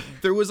 guys.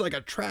 there was like a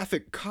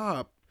traffic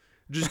cop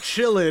just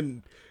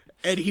chilling,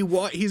 and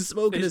he's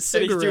smoking a He's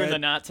cigarette. doing the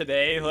not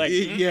today, like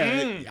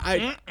Yeah,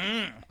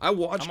 I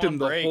watched I'm on him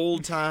the break. whole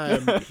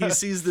time. He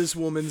sees this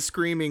woman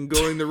screaming,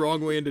 going the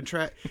wrong way into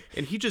traffic,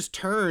 and he just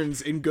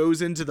turns and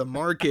goes into the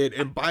market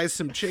and buys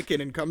some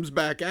chicken and comes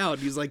back out.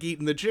 He's like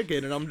eating the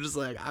chicken, and I'm just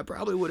like, I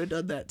probably would have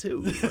done that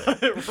too.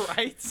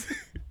 right?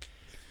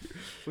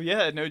 Well,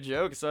 yeah, no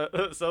joke. So,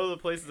 some of the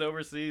places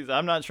overseas,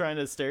 I'm not trying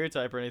to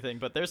stereotype or anything,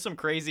 but there's some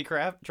crazy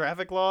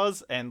traffic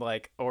laws and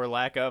like, or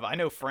lack of. I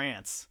know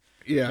France.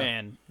 Yeah,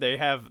 Man, they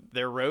have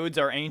their roads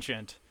are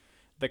ancient.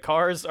 The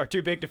cars are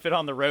too big to fit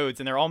on the roads,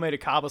 and they're all made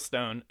of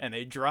cobblestone, and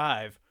they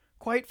drive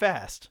quite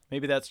fast.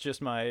 Maybe that's just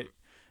my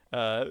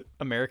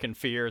American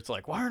fear. It's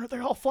like, why aren't they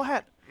all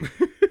flat?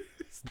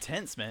 It's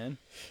intense, man.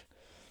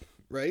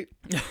 right.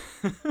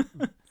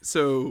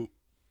 So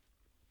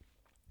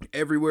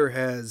everywhere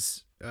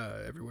has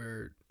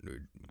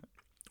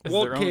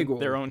Walt Kegel.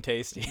 Their own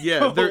tasty.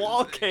 Yeah, they're-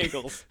 Walt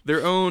Kegels.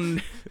 their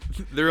own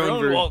Their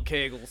own ver- Walt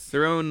Kegels.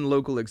 their own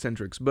local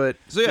eccentrics. But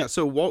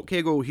so Walt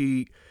Kegel,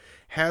 he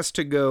has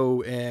to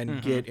go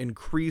and get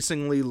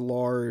increasingly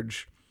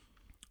large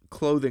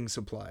clothing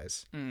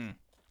supplies.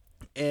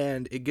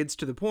 And it gets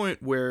to the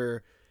point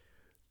where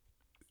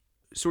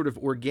sort of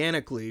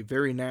organically,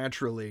 very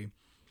naturally,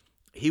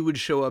 he would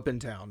show up in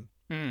town.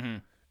 Mm-hmm.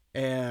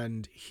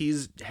 And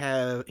he's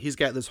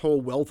got this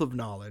whole wealth of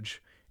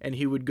knowledge, and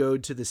he would go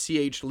to the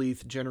C.H.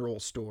 Leith General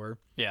Store.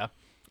 Yeah.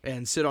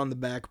 And sit on the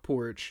back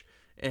porch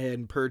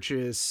and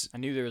purchase. I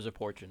knew there was a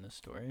porch in this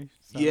story.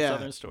 It's not a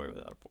Southern story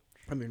without a porch.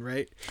 I mean,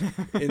 right?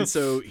 And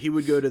so he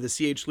would go to the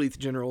C.H. Leith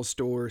General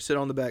Store, sit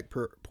on the back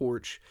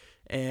porch,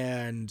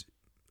 and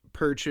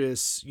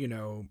purchase,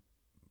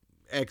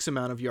 X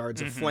amount of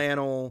yards of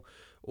flannel,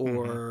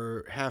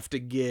 or have to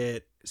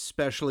get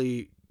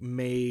specially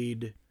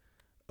made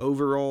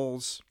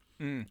overalls,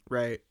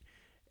 right?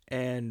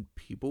 And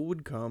people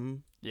would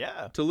come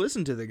to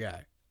listen to the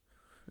guy.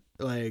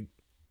 Like,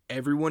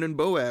 everyone in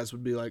Boaz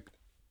would be like,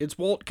 it's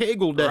Walt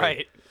Cagle Day.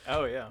 Right.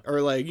 Oh, yeah. Or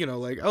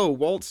oh,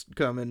 Walt's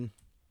coming.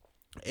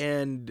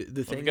 And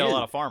the thing we've got a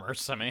lot of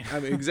farmers. I mean,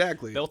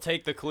 exactly. They'll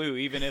take the clue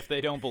even if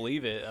they don't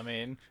believe it. I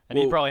mean, and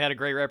he probably had a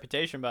great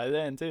reputation by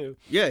then too.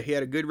 Yeah, he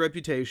had a good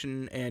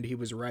reputation, and he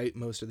was right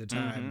most of the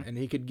time. And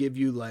he could give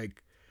you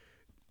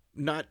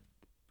not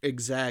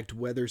exact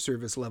Weather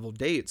Service level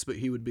dates, but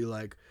he would be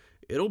like,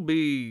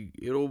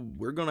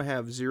 we're gonna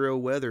have 0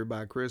 weather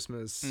by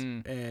Christmas,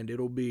 and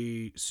it'll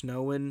be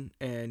snowing,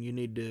 and you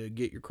need to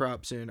get your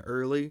crops in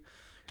early.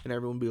 And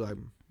everyone would be like,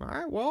 all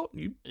right, Walt,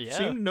 you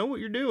seem to know what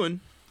you're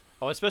doing.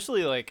 Oh,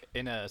 especially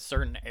in a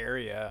certain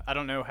area. I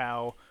don't know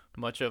how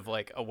much of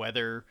a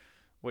weather,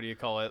 what do you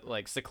call it,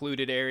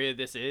 secluded area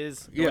this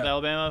is, North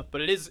Alabama, but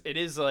it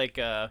is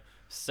a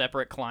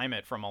separate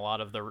climate from a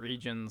lot of the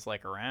regions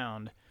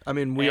around. I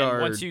mean,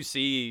 once you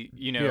see,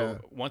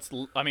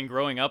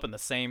 growing up in the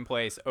same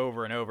place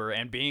over and over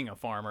and being a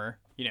farmer,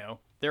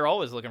 they're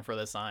always looking for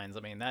the signs.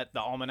 I mean, the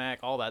almanac,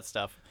 all that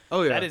stuff.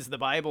 Oh, yeah. That is the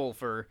Bible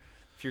for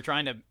if you're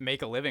trying to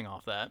make a living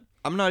off that.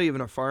 I'm not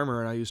even a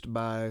farmer, and I used to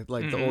buy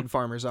the Old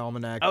Farmer's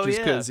Almanac just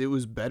because it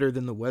was better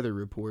than the weather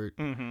report.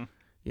 Mm-hmm.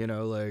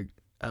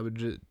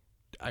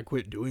 I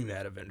quit doing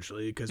that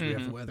eventually because we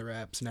have weather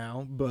apps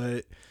now.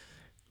 But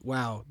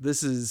wow,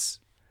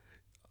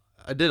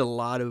 I did a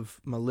lot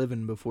of my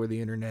living before the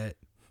internet.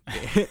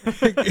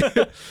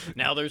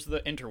 Now there's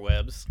the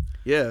interwebs.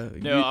 Yeah.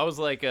 No, I was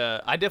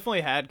I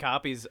definitely had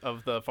copies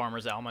of the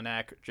Farmer's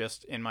Almanac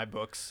just in my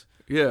books.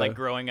 Yeah.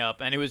 Growing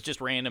up, and it was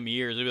just random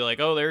years. It'd be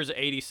oh, there's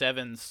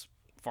 87's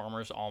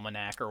Farmer's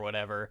Almanac or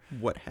whatever.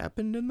 What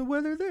happened in the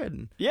weather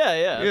then?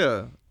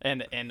 Yeah.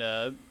 And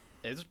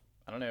it's,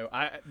 I don't know.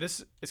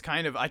 This is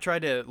I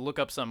tried to look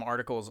up some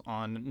articles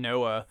on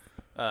NOAA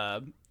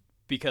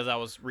because I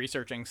was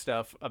researching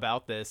stuff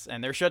about this,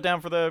 and they're shut down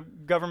for the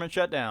government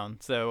shutdown.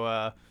 So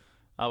I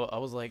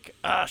was like,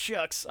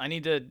 shucks, I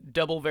need to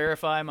double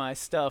verify my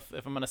stuff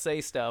if I'm gonna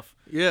say stuff.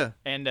 Yeah.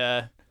 And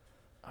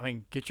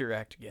get your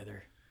act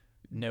together.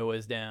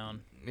 Noah's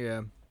down.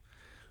 Yeah.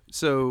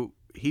 So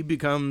he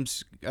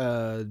becomes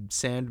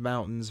Sand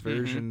Mountain's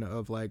version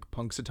of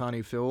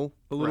Punxsutawney Phil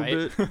a little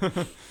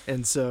bit.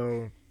 And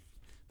so,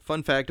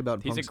 fun fact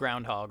about he's a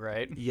groundhog,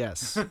 right?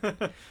 Yes.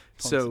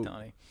 So,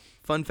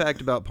 fun fact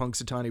about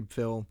Punxsutawney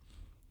Phil.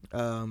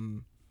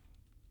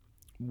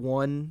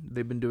 One,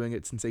 they've been doing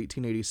it since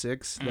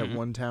 1886, that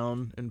one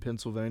town in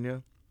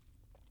Pennsylvania.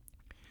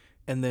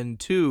 And then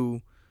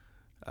 2,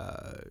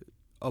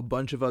 a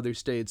bunch of other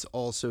states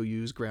also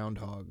use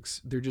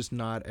groundhogs. They're just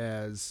not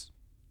as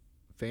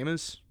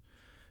famous.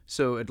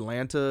 So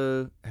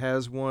Atlanta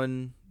has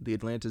one. The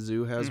Atlanta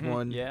Zoo has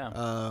one.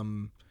 Yeah.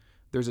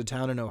 There's a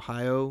town in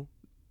Ohio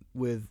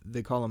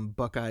they call him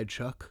Buckeye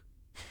Chuck.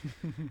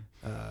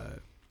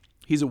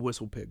 He's a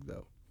whistle pig,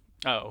 though.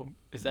 Oh,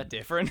 is that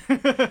different?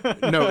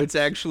 No, it's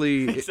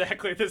actually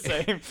exactly the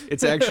same.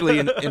 It's actually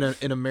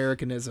an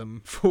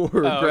Americanism for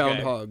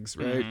groundhogs,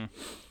 right?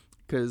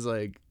 Because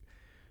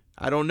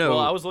I don't know. Well,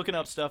 I was looking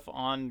up stuff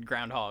on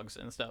groundhogs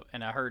and stuff,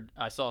 and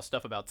I saw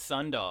stuff about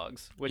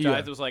sundogs, which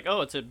I was like,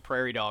 oh, it's a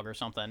prairie dog or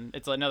something.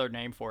 It's another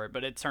name for it,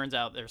 but it turns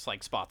out there's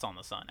spots on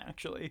the sun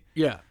actually.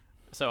 Yeah.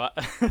 So,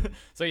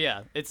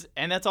 yeah,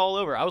 and that's all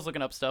over. I was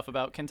looking up stuff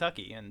about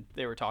Kentucky, and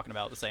they were talking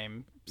about the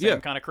same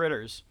kind of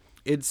critters.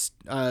 It's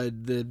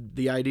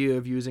the idea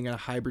of using a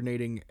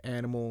hibernating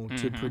animal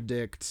to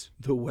predict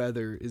the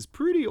weather is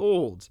pretty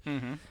old.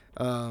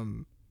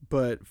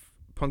 But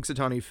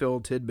Punxsutawney Phil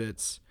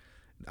tidbits.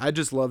 I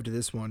just loved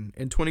this one.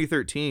 In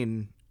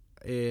 2013,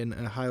 an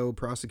Ohio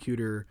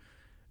prosecutor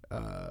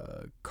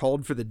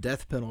called for the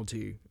death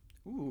penalty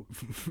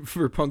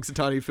for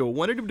Punxsutawney Phil.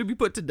 Wanted him to be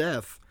put to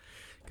death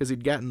because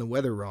he'd gotten the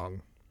weather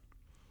wrong.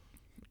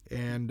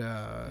 And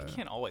you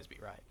can't always be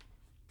right.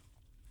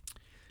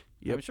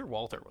 Yep. I'm sure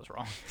Walter was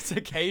wrong. It's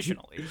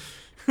occasionally.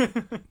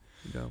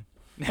 No.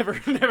 Never.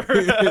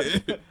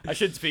 I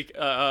should speak.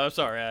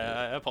 Sorry,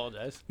 I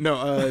apologize. No,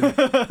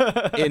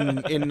 in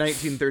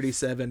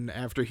 1937,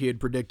 after he had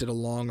predicted a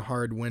long,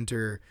 hard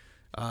winter,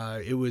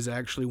 it was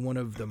actually one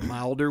of the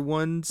milder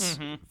ones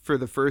for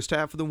the first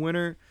half of the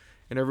winter,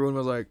 and everyone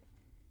was like,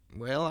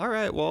 well, all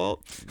right,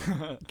 Walt,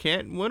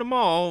 can't win them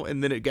all.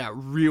 And then it got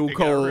real cold.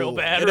 Got real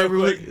bad. And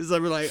everyone was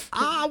like,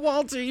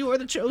 Walter, you are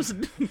the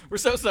chosen. We're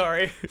so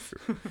sorry.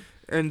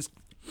 And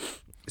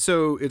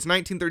so it's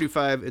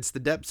 1935. It's the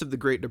depths of the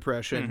Great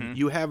Depression.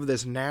 You have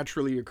this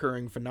naturally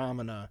occurring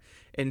phenomena.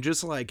 And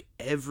just like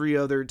every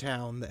other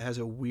town that has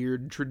a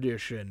weird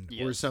tradition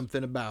or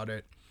something about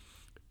it,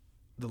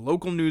 the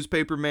local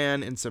newspaper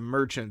man and some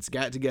merchants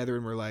got together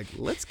and were like,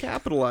 let's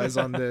capitalize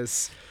on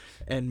this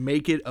and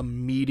make it a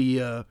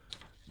media,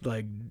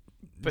 like...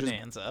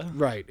 bonanza.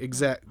 Right,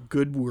 exact.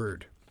 Good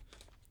word.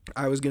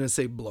 I was going to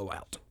say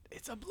blowout.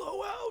 It's a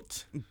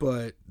blowout.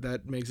 But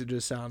that makes it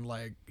just sound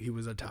like he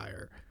was a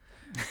tire.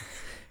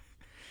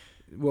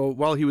 Well,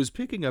 while he was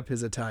picking up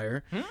his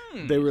attire,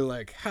 they were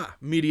like, ha,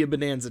 media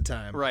bonanza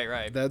time.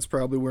 Right. That's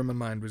probably where my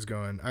mind was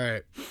going. All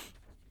right.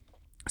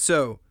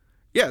 So,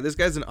 yeah, this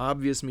guy's an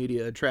obvious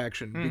media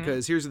attraction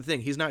because here's the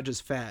thing. He's not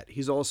just fat.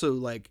 He's also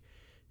like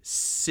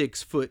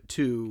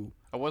 6'2".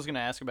 I was going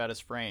to ask about his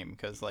frame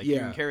because you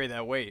can carry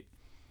that weight.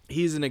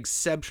 He's an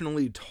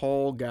exceptionally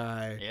tall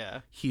guy.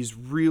 Yeah. He's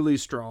really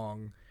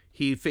strong.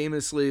 He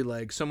famously,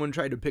 like, someone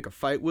tried to pick a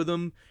fight with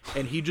him,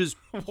 and he just...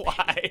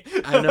 Why?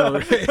 I know,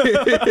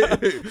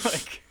 right?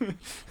 Like,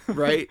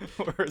 right?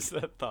 Where's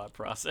that thought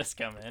process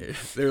come in?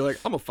 They're like,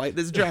 I'm gonna fight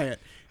this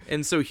giant.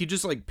 And so he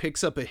just, like,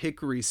 picks up a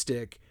hickory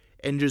stick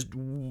and just...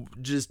 You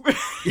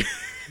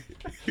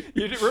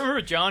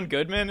remember John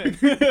Goodman and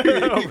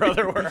Oh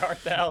Brother, Where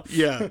Art Thou?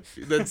 Yeah,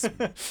 that's...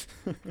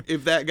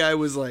 If that guy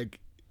was, like,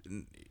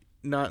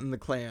 not in the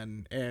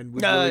Klan and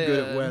was really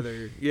good at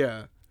weather,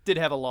 yeah. Did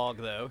have a log,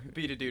 though.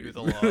 Beat a dude with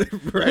a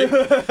log.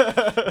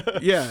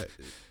 Right? Yeah.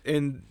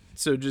 And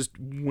so just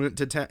went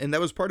to town. And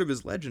that was part of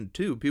his legend,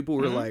 too. People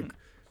were like,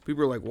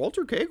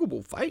 Walter Cagle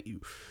will fight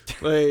you.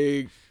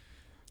 Like,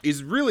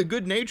 he's really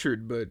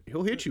good-natured, but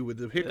he'll hit you with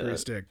the hickory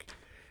stick.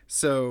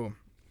 So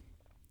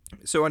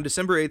on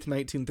December 8th,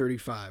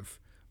 1935,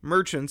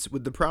 merchants,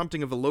 with the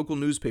prompting of a local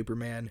newspaper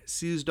man,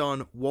 seized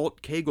on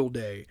Walt Cagle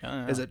Day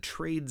as a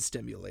trade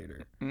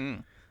stimulator.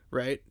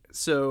 Right?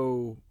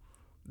 So...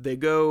 They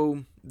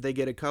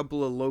get a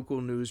couple of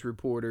local news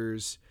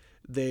reporters,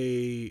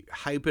 they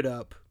hype it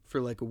up for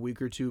like a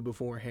week or two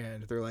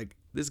beforehand. They're like,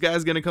 this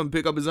guy's going to come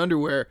pick up his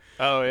underwear.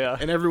 Oh, yeah.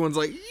 And everyone's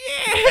like,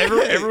 yeah!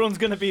 Everyone's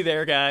going to be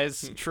there,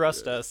 guys.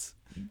 Trust us.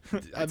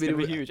 It's going to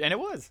be huge. And it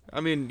was.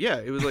 I mean, yeah,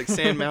 it was like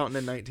Sand Mountain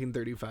in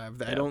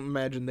 1935. I don't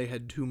imagine they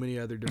had too many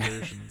other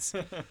diversions.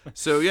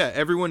 So, yeah,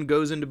 everyone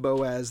goes into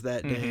Boaz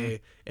that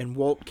day, and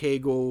Walt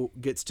Cagle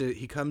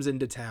he comes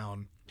into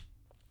town,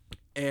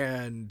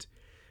 and...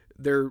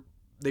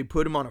 They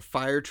put him on a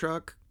fire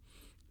truck,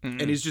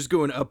 and he's just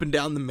going up and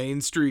down the main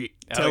street,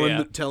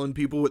 telling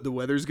people what the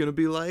weather's gonna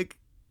be like.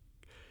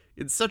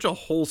 It's such a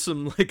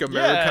wholesome, like,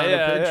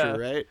 Americana picture,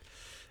 right?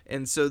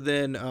 And so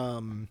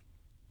then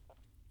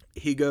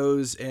he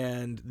goes,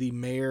 and the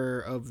mayor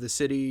of the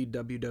city,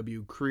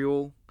 W.W.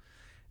 Creel,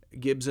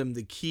 gives him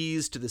the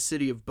keys to the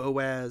city of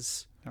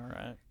Boaz. All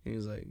right. And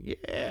he's like,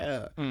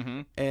 yeah.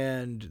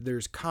 And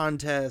there's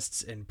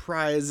contests and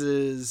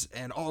prizes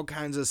and all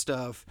kinds of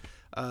stuff.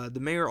 The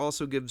mayor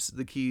also gives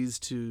the keys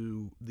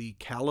to the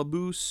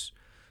calaboose,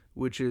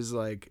 which is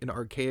like an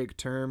archaic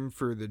term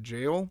for the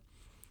jail.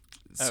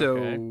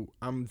 So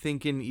I'm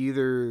thinking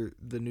either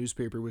the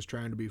newspaper was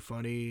trying to be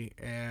funny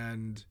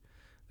and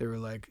they were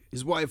like,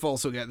 his wife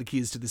also got the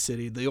keys to the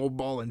city, the old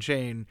ball and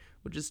chain,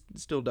 which is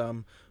still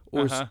dumb.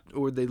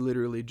 Or they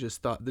literally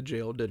just thought the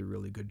jail did a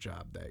really good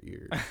job that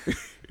year.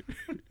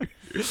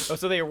 Oh,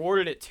 so they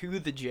awarded it to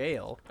the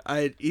jail.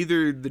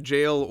 Either the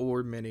jail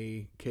or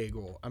Minnie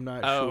Cagle. I'm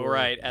not sure. Oh,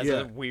 right. As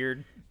a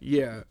weird,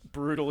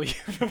 brutal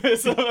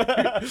euphemism.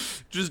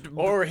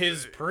 Or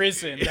his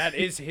prison. That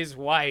is his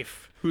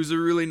wife. Who's a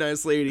really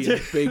nice lady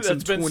and bakes him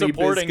 20 biscuits. That's been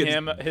supporting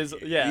him his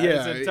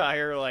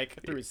entire,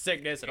 through his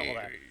sickness and all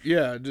that.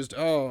 Yeah, just,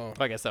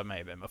 I guess that may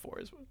have been before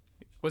his...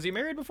 Was he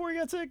married before he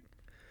got sick?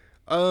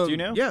 Do you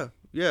know?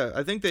 Yeah,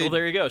 I think they... Well,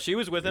 there you go. She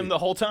was with him the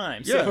whole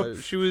time. So.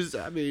 Yeah, she was,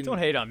 I mean... Don't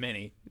hate on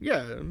Minnie.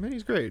 Yeah,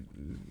 Minnie's great.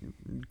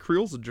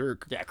 Creel's a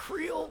jerk. Yeah,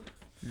 Creel.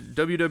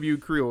 W.W.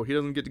 Creel. He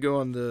doesn't get to go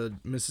on the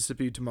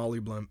Mississippi Tamale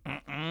blimp.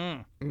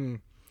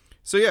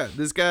 So, yeah,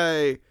 this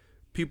guy,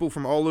 people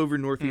from all over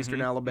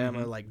northeastern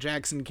Alabama, like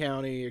Jackson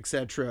County,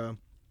 etc.,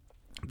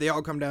 they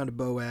all come down to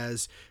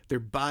Boaz. They're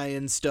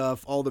buying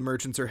stuff. All the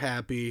merchants are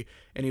happy.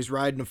 And he's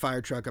riding a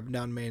fire truck up and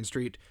down Main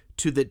Street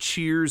to the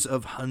cheers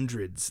of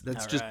hundreds.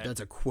 That's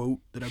a quote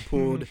that I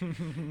pulled.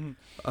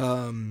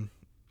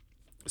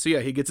 So yeah,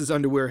 he gets his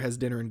underwear, has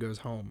dinner, and goes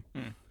home.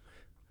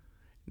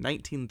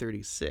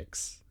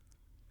 1936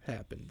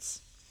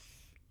 happens.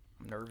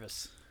 I'm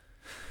nervous.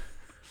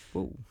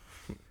 Whoa.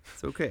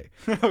 It's okay.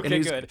 Okay,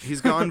 good.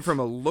 He's gone from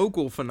a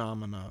local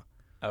phenomena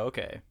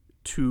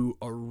to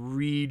a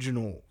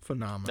regional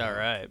phenomenon. All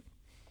right.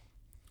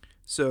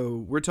 So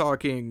we're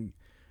talking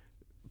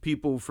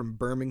people from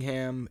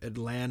Birmingham,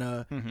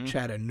 Atlanta,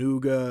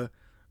 Chattanooga,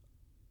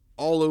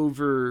 all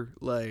over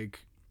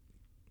like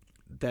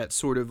that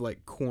sort of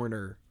like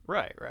corner.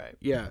 Right.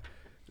 Yeah.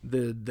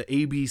 The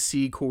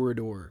ABC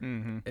corridor,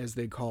 as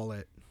they call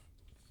it,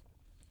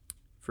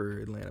 for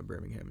Atlanta,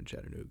 Birmingham, and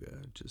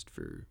Chattanooga, just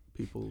for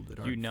people that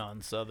aren't... You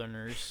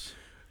non-Southerners.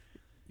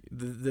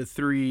 the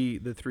three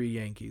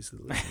Yankees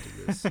that listen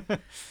to this.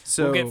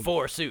 So we'll get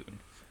 4 soon.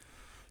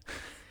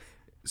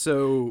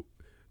 So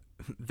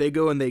they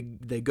go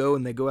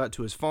out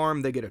to his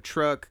farm. They get a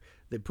truck.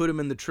 They put him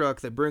in the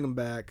truck. They bring him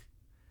back.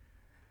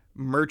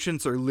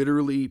 Merchants are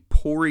literally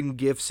pouring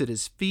gifts at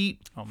his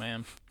feet. Oh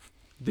man,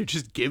 they're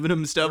just giving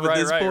him stuff at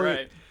this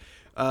point.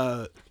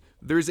 Right.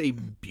 There's a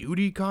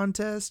beauty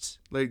contest.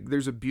 Like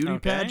there's a beauty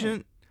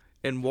pageant,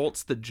 and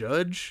Walt's the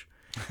judge.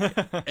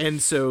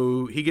 And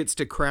so he gets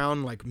to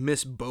crown like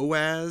Miss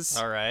Boaz.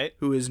 All right.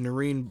 Who is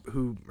Noreen?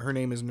 Her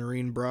name is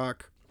Noreen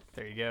Brock.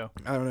 There you go.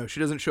 I don't know. She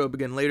doesn't show up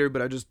again later,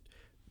 but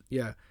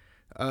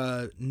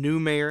new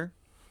mayor.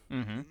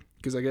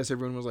 Because I guess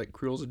everyone was like,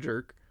 Cruel's a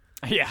jerk.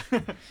 Yeah.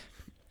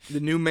 The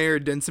new mayor,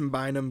 Denson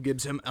Bynum,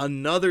 gives him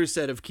another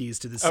set of keys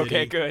to the city.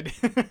 Okay, good.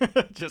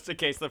 Just in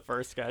case the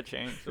first got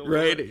changed.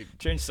 Right.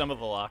 Change some of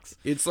the locks.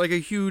 It's like a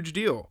huge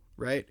deal,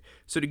 right?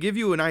 So to give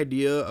you an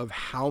idea of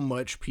how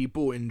much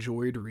people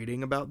enjoyed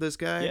reading about this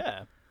guy.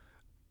 Yeah.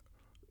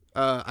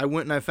 I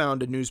went and I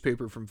found a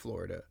newspaper from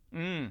Florida.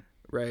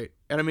 Right.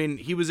 And I mean,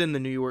 he was in the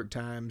New York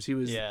Times. He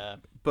was. Yeah.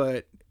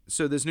 But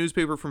so this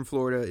newspaper from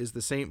Florida is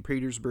the St.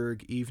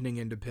 Petersburg Evening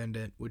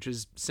Independent, which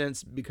has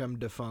since become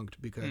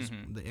defunct because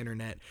the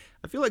internet.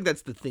 I feel like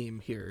that's the theme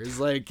here. Is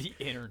like the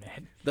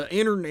internet. The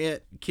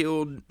internet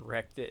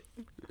wrecked it.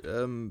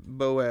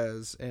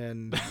 Boaz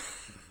and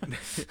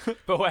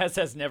Boaz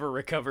has never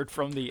recovered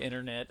from the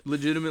internet.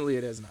 Legitimately,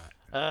 it has not.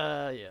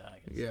 Yeah. I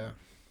guess yeah.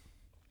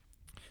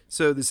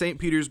 So the St.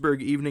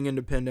 Petersburg Evening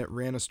Independent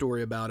ran a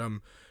story about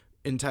him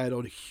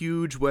entitled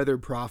Huge Weather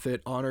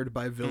Prophet Honored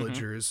by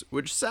Villagers,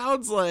 which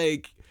sounds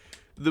like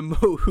the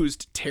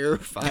most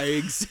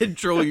terrifying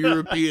Central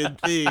European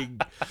thing,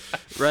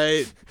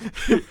 right?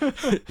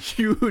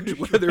 Huge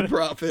weather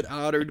prophet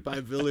honored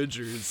by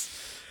villagers.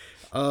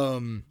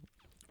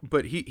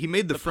 But he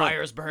made the front.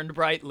 Fires burned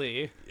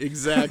brightly.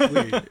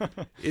 Exactly.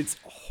 It's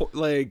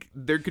like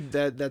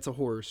that's a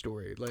horror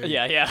story. Like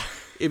yeah.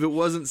 If it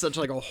wasn't such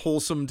like a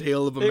wholesome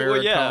tale of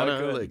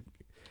Americana, like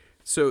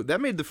so that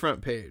made the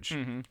front page.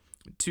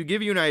 To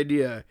give you an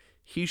idea,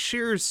 he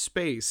shares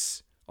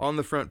space on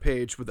the front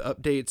page with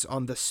updates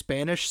on the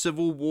Spanish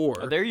Civil War.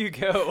 Oh, there you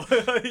go.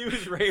 He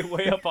was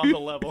way up on the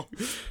level.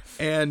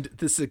 And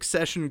the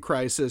succession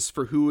crisis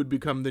for who would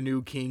become the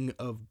new king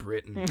of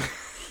Britain.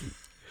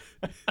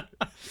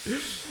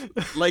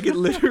 Like it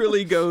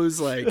literally goes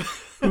like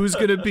who's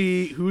gonna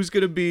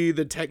be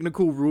the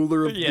technical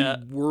ruler of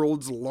the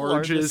world's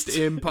largest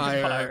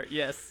empire.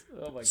 Yes.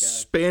 Oh my god.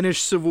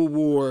 Spanish Civil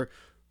War.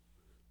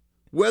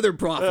 Weather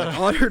prophet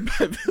honored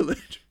by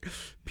village.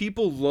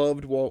 People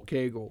loved Walt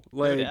Cagle.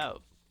 Like no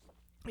doubt.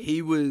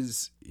 He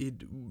was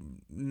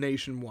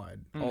nationwide,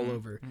 all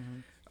over.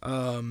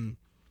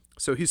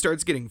 So he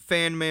starts getting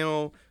fan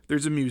mail.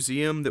 There's a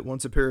museum that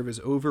wants a pair of his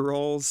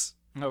overalls.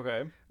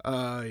 Okay.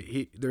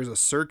 There's a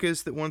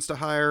circus that wants to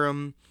hire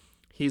him.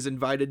 He's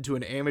invited to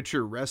an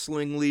amateur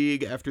wrestling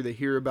league after they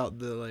hear about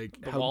the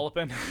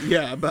walloping.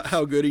 Yeah, about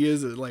how good he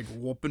is at like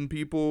whooping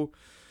people.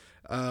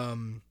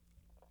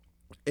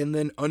 And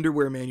then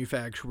underwear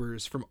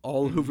manufacturers from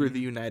all over the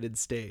United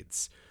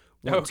States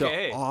want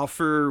to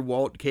offer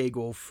Walt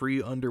Cagle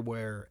free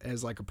underwear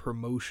as like a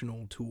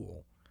promotional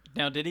tool.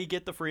 Now, did he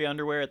get the free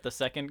underwear at the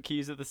second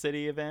Keys of the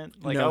City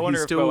event? Like, no, I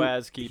wonder if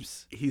Boaz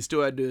keeps... He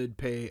still had to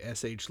pay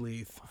S.H.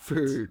 Leith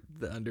for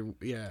the underwear.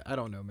 Yeah, I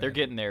don't know, man. They're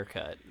getting their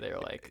cut. They're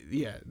like...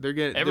 Yeah, they're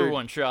getting...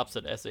 Everyone shops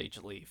at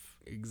S.H. Leith.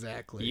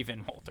 Exactly.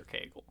 Even Walter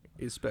Cagle.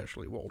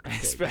 Especially Walter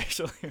Cagle.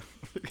 Especially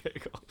Walter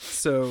Cagle.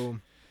 So...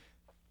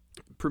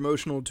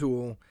 promotional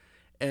tool,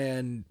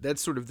 and that's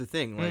sort of the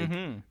thing. Like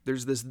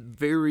there's this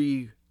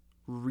very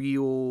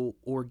real,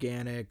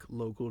 organic,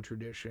 local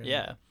tradition.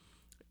 Yeah.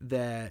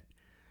 That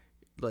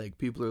like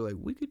people are like,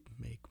 we could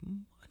make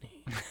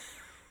money.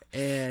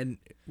 And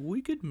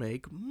we could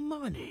make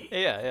money.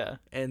 Yeah.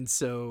 And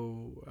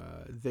so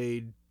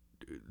they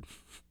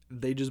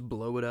just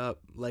blow it up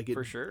like it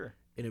for sure.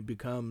 And it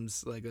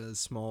becomes like a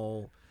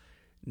small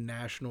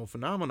national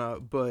phenomena,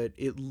 but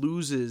it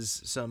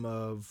loses some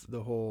of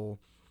the whole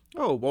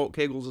Walt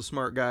Cagle's a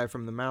smart guy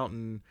from the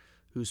mountain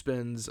who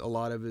spends a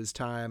lot of his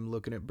time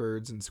looking at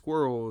birds and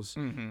squirrels,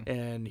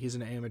 and he's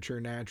an amateur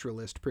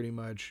naturalist pretty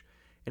much.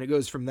 And it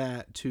goes from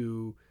that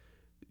to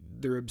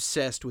they're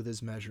obsessed with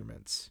his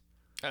measurements.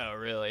 Oh,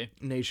 really?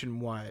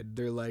 Nationwide.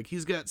 They're like,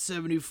 he's got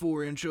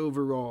 74-inch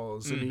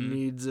overalls, and he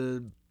needs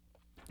a,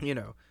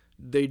 the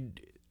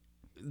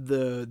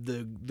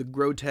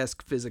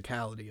grotesque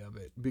physicality of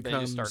it becomes... They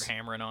just start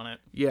hammering on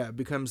it. Yeah, it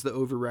becomes the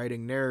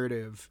overriding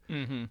narrative.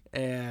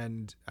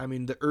 And, I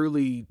mean, the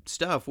early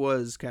stuff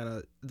was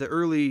the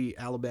early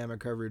Alabama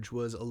coverage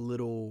was a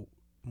little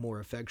more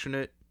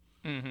affectionate.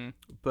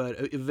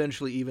 But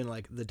eventually even,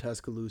 like, the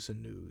Tuscaloosa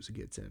News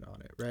gets in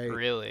on it, right?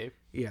 Really?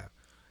 Yeah.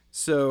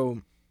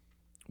 So,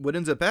 what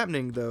ends up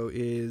happening, though,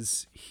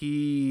 is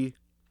he,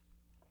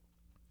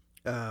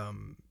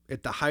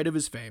 at the height of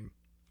his fame...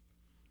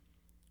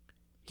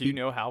 Do you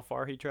know how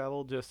far he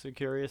traveled, just a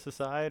curious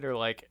aside, or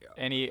like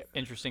any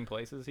interesting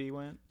places he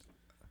went?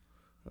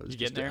 You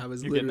getting there? I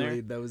was You're getting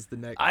literally, there? that was the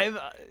next.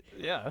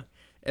 Yeah.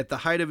 At the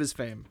height of his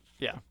fame,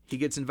 Yeah. he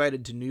gets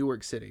invited to New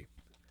York City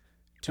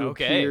to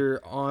Okay.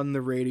 appear on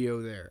the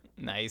radio there.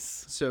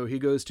 Nice. So he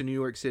goes to New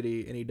York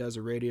City and he does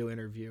a radio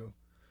interview.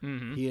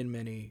 Mm-hmm. He and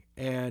Minnie,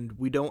 and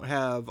we don't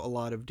have a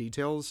lot of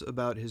details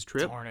about his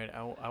trip. Darn it!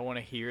 I want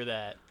to hear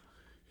that.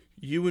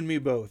 You and me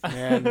both,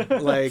 man.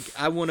 Like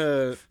I want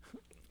to.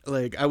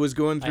 Like I was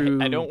going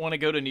through. I don't want to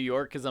go to New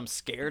York because I'm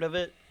scared of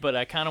it, but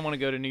I kind of want to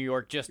go to New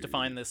York just to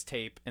find this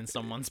tape in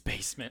someone's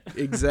basement.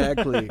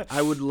 Exactly.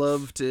 I would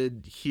love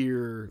to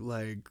hear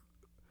like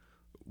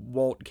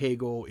Walt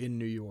Cagle in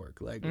New York.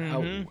 Like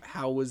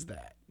how was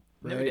that?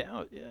 Right? No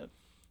doubt. Yeah.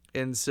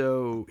 And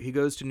so he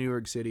goes to New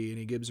York City and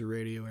he gives a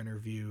radio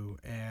interview,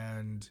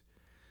 and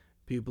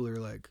people are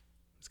like,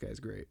 "This guy's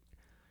great."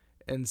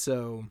 And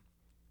so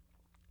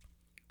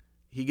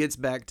he gets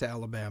back to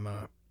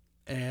Alabama.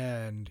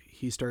 And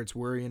he starts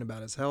worrying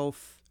about his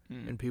health,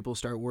 and people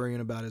start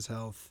worrying about his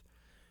health,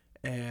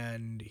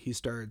 and he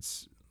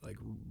starts like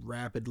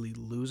rapidly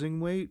losing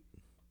weight.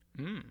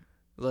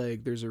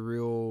 Like there's a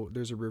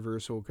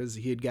reversal because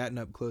he had gotten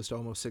up close to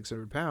almost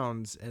 600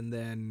 pounds, and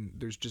then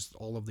there's just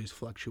all of these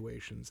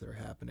fluctuations that are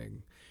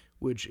happening,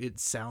 which it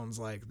sounds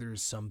like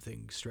there's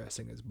something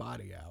stressing his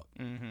body out.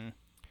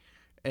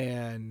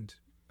 And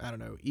I don't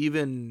know,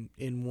 even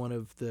in one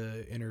of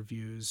the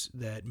interviews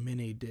that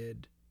Minnie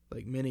did,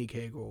 like Minnie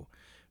Cagle,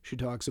 she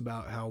talks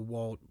about how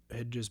Walt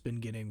had just been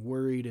getting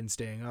worried and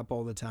staying up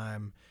all the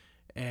time,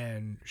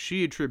 and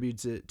she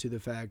attributes it to the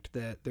fact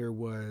that there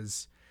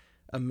was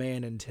a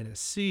man in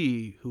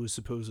Tennessee who was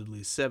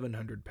supposedly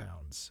 700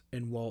 pounds,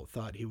 and Walt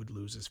thought he would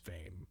lose his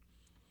fame.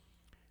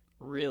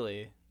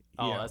 Really?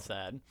 Oh, Yeah. that's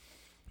sad.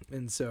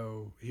 And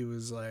so he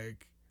was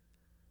like,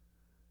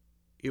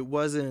 it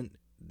wasn't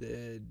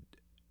the...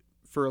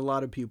 For a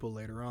lot of people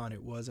later on,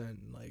 it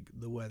wasn't like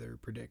the weather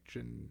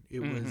prediction.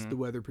 It was the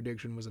weather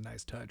prediction was a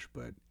nice touch,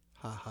 but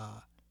haha,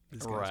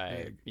 this guy's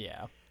big.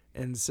 Yeah.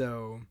 And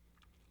so,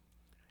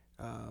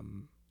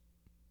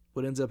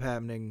 what ends up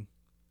happening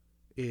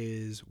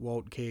is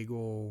Walt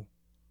Cagle,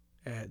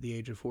 at the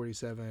age of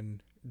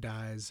 47,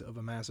 dies of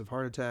a massive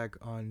heart attack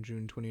on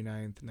June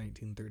 29th,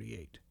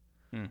 1938.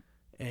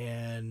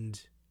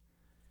 And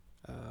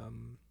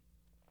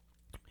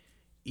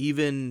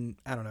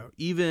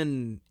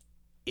even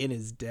in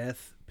his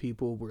death,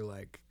 people were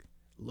like,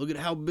 look at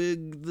how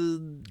big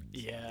the...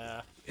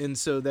 Yeah. And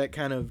so that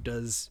kind of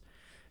does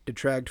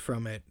detract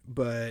from it.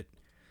 But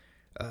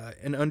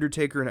an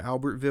undertaker in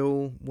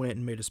Albertville went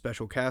and made a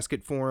special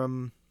casket for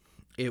him.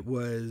 It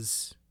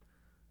was,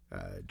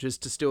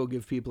 just to still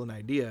give people an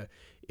idea,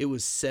 it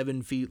was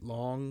 7 feet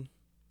long.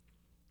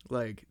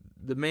 Like,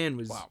 the man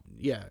was... Wow.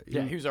 Yeah.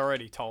 He was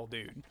already tall,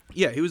 dude.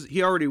 Yeah,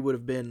 he already would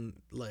have been,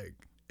 like,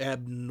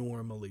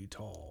 abnormally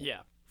tall.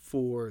 Yeah.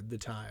 For the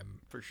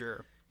time. For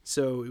sure.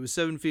 So it was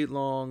 7 feet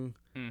long.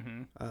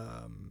 Mm-hmm.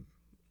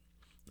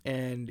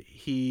 And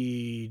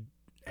he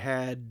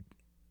had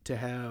to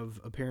have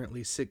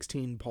apparently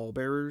 16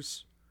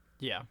 pallbearers.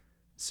 Yeah.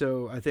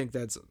 So I think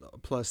that's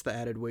plus the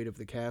added weight of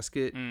the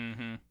casket.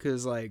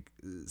 Because like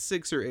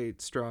 6 or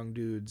 8 strong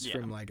dudes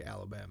from like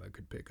Alabama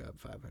could pick up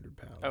 500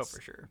 pounds. Oh,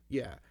 for sure.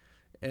 Yeah.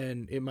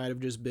 And it might have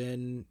just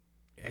been,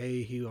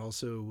 hey, he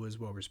also was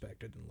well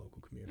respected in the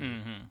local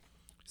community.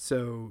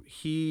 So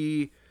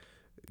he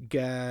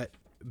got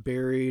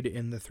buried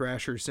in the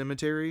Thrasher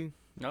Cemetery.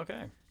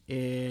 Okay.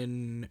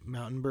 In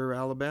Mountain Burr,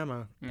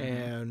 Alabama.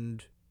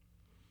 And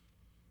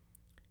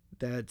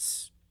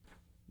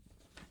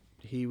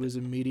he was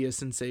a media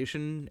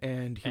sensation,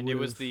 and it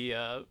was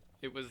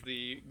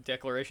the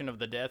declaration of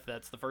the death.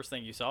 That's the first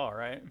thing you saw,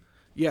 right?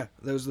 Yeah,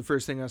 that was the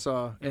first thing I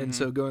saw. And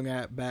so going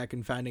back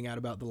and finding out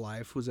about the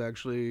life was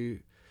actually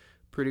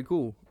pretty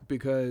cool,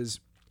 because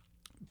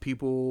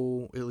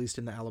people, at least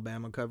in the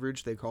Alabama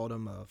coverage, they called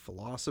him a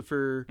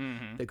philosopher.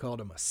 They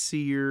called him a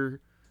seer.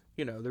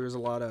 You know, there's a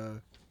lot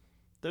of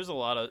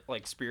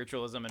like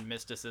spiritualism and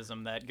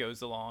mysticism that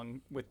goes along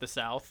with the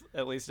South,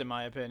 at least in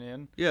my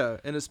opinion. Yeah,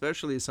 and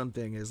especially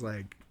something as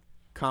like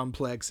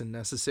complex and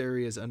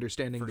necessary as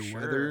understanding the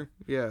weather.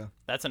 Yeah.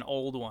 That's an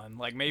old one,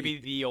 like maybe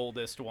the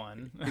oldest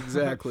one.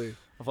 Exactly.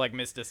 Of like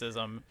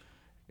mysticism.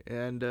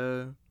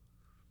 And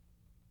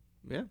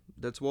yeah,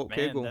 that's Walt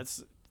Man,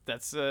 Cagle.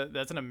 That's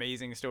an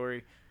amazing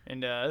story.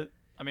 And I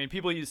mean,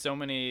 people use so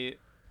many.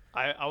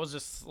 I was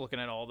just looking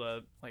at all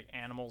the like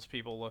animals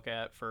people look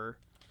at for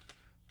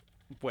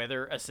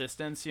weather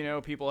assistance. You know,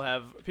 people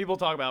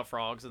talk about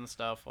frogs and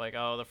stuff, like,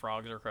 oh, the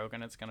frogs are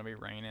croaking, it's gonna be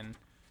raining,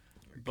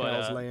 but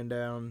Cows laying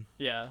down.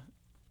 Yeah.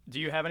 Do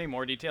you have any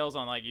more details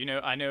on, like, you know,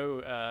 I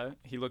know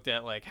he looked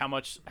at like how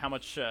much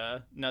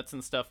nuts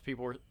and stuff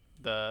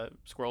the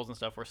squirrels and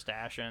stuff were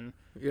stashing.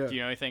 Yeah. Do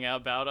you know anything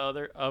about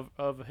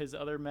of his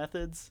other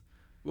methods?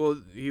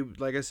 Well,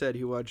 like I said,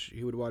 he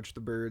would watch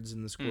the birds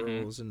and the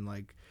squirrels and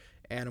like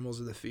animals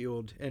of the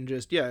field, and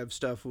just if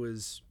stuff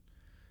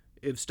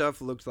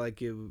looked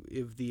like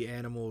if the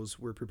animals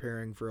were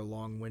preparing for a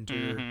long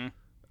winter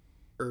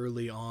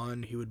early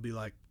on, he would be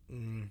like,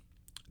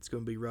 it's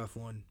gonna be a rough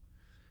one,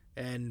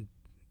 and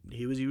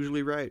he was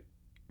usually right.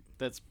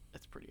 That's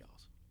pretty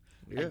awesome.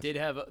 Yeah. I did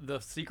have the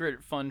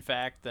secret fun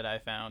fact that I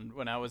found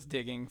when I was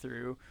digging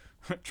through,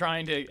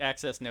 trying to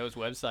access NOAA's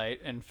website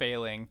and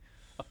failing.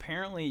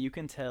 Apparently, you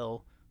can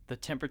tell the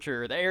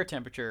air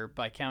temperature,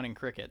 by counting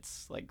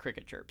crickets, like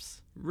cricket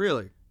chirps.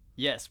 Really?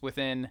 Yes,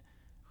 within.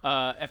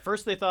 At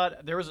first, they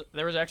thought there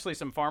was actually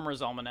some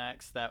farmers'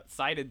 almanacs that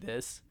cited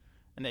this,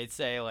 and they'd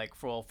say like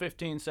for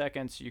 15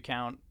 seconds you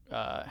count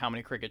how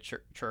many cricket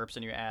chirps,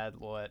 and you add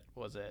what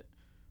was it,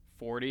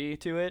 40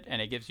 to it, and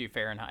it gives you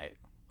Fahrenheit,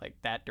 like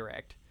that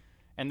direct.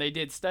 And they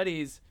did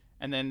studies,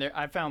 and then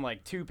I found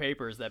like 2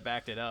 papers that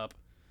backed it up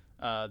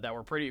that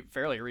were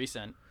fairly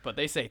recent, but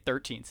they say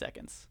 13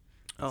 seconds.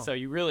 Oh. So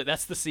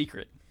that's the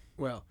secret.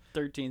 Well,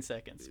 13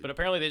 seconds. But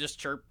apparently they just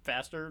chirp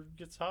faster,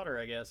 gets hotter,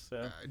 I guess.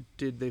 So.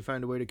 Did they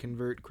find a way to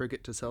convert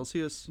cricket to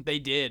Celsius? They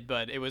did,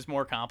 but it was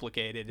more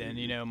complicated,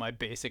 and my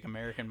basic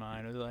American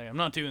mind was like, I'm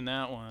not doing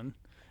that one.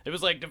 It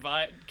was like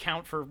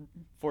count for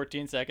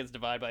 14 seconds,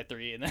 divide by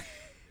 3, and then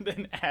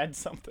then add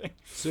something.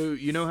 So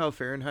you know how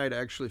Fahrenheit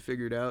actually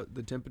figured out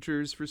the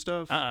temperatures for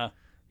stuff?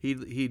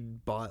 He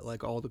bought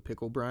like all the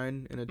pickle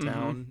brine in a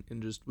town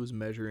and just was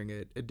measuring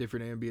it at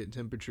different ambient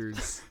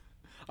temperatures.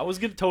 I was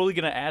totally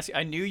gonna ask.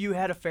 I knew you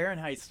had a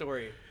Fahrenheit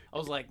story. I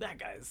was like, that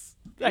guy's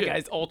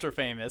ultra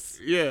famous.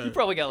 Yeah, he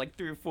probably got like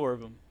 3 or 4 of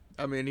them.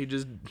 I mean,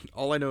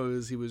 all I know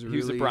is he was a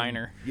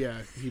briner.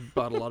 Yeah, he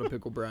bought a lot of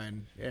pickle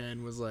brine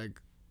and was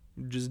like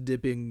just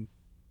dipping.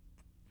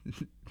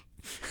 He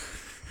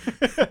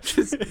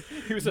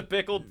was a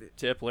pickle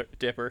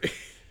dipper,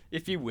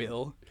 if you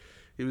will.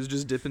 He was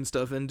just dipping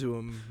stuff into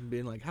him,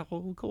 being like, "How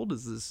cold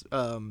is this?"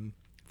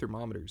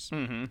 Thermometers.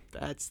 Mm-hmm.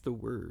 That's the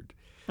word.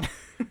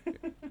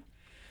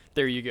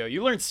 There you go.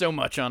 You learned so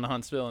much on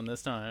Huntsville in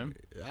this time.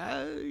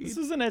 This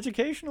is an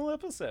educational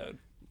episode.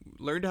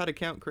 Learned how to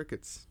count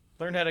crickets.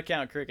 Learned how to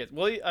count crickets.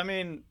 Well, I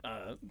mean,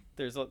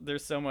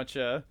 there's so much.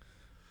 The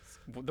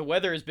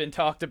weather has been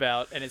talked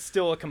about, and it's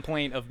still a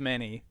complaint of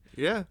many.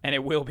 Yeah. And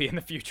it will be in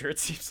the future, it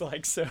seems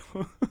like. So.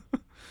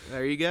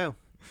 There you go.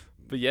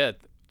 But yeah,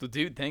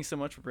 dude, thanks so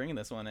much for bringing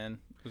this one in.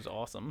 It was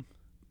awesome.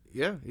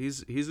 Yeah,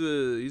 he's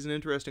an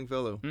interesting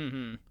fellow.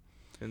 Mm-hmm.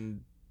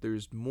 And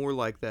there's more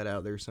like that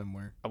out there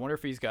somewhere. I wonder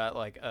if he's got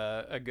like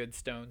a good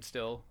stone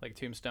still, like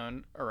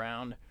tombstone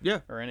around.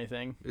 Yeah. Or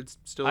anything. It's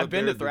still. I've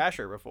been to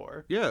Thrasher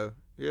before. Yeah,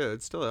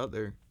 it's still out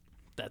there.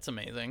 That's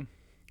amazing.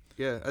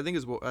 Yeah,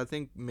 I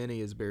think Minnie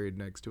is buried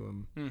next to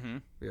him. Mm-hmm.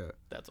 Yeah.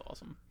 That's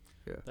awesome.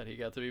 Yeah. That he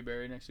got to be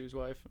buried next to his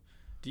wife.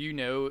 Do you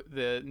know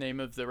the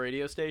name of the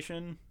radio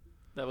station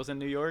that was in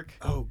New York?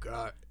 Oh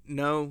God,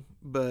 no.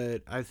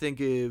 But I think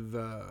if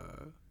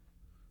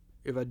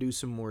I do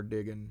some more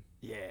digging.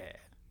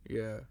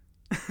 Yeah.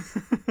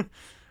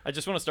 I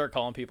just want to start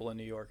calling people in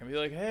New York and be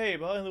like, hey,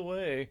 by the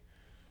way,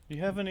 do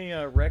you have any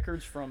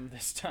records from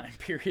this time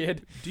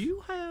period? Do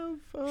you have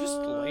just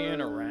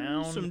laying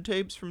around some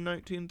tapes from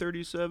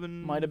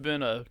 1937? Might have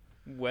been a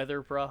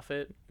weather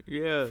prophet.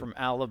 Yeah. From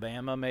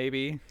Alabama,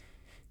 maybe.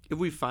 If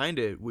we find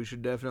it, we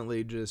should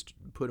definitely just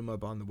put them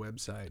up on the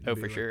website. Oh,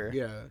 for sure.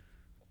 Yeah.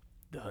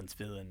 The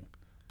Huntsville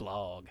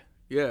blog.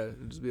 Yeah,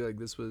 just be like,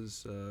 this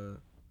was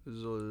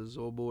this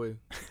old boy.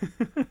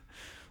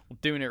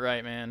 Doing it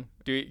right, man.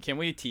 Can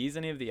we tease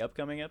any of the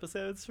upcoming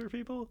episodes for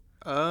people?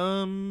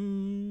 So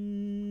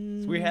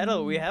we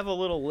have a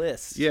little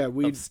list.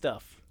 Of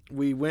stuff.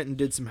 We went and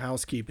did some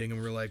housekeeping, and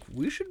we're like,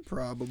 we should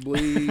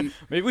probably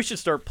maybe we should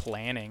start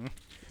planning.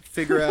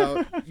 Figure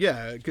out,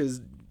 yeah, because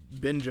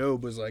Ben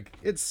Job was like,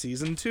 it's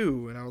season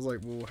 2, and I was like,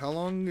 well, how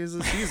long is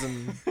a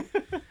season?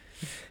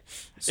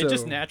 It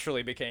just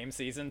naturally became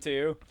season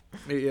 2.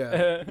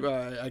 Yeah,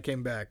 I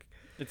came back.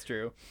 It's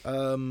true.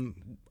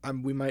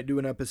 We might do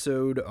an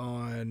episode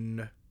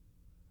on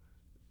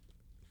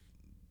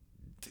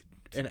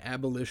an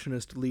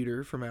abolitionist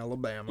leader from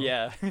Alabama.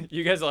 Yeah,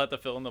 you guys will have to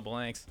fill in the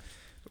blanks.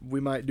 We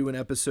might do an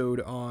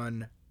episode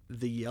on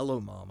the Yellow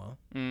Mama.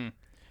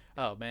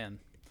 Oh, man.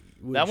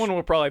 That one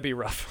will probably be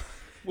rough.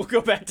 We'll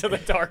go back to the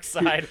dark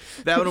side.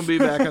 That one will be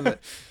back on the...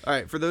 All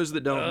right, for those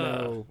that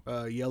don't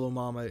know, Yellow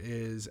Mama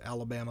is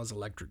Alabama's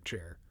electric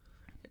chair.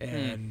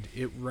 And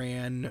it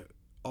ran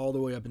all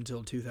the way up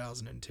until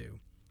 2002.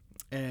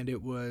 And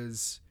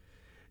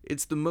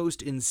it's the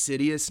most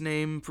insidious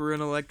name for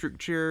an electric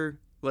chair.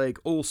 Like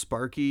Old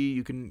Sparky,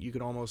 you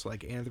can almost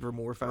like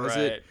anthropomorphize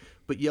it.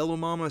 But Yellow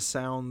Mama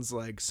sounds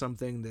like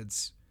something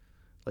that's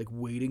like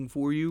waiting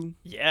for you.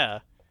 Yeah.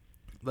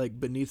 Like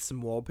beneath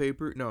some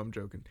wallpaper. No, I'm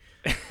joking.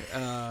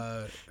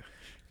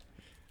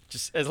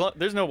 Just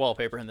there's no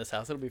wallpaper in this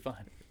house, it'll be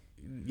fine.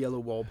 Yellow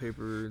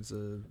wallpaper is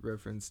a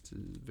reference to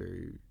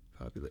very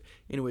popular.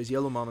 Anyways,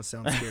 Yellow Mama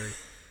sounds scary.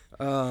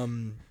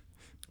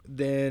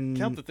 Then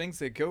count the things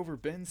that go over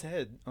Ben's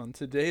head on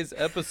today's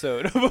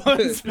episode of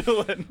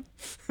Huntsville.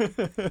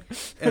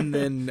 And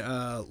then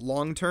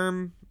long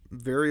term,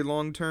 very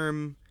long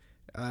term,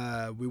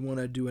 we want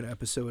to do an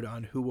episode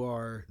on who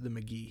are the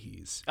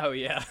McGeehees. Oh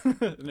yeah,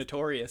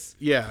 notorious.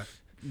 Yeah,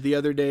 The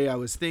other day I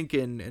was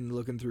thinking and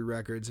looking through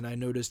records, and I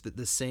noticed that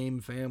the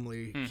same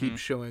family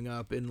keeps showing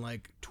up in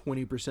like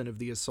 20% of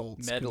the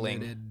assaults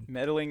committed.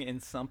 Meddling in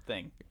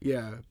something.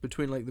 Yeah,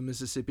 between like the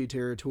Mississippi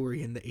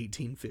Territory and the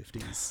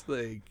 1850s.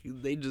 Like,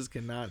 they just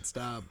cannot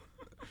stop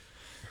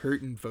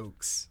hurting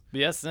folks.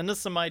 Yeah, send us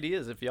some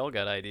ideas if y'all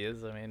got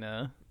ideas. I mean,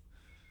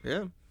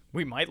 yeah,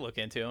 we might look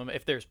into them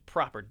if there's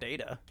proper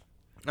data.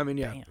 I mean,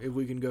 yeah, Damn. if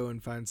we can go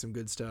and find some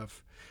good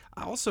stuff.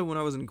 I also, when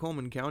I was in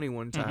Coleman County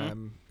one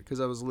time, because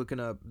I was looking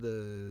up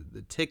the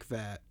tick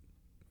vat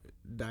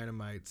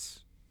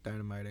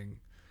dynamiting.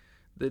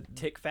 The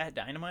Tick fat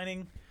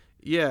dynamiting?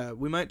 Yeah,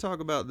 we might talk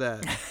about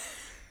that.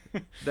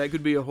 That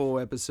could be a whole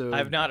episode.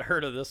 I've not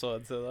heard of this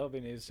one, so that'll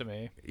be news to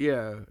me.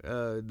 Yeah,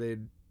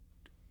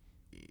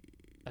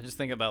 I just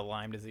think about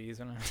Lyme disease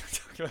when I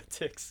talk about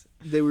ticks.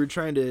 They were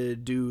trying to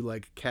do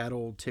like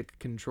cattle tick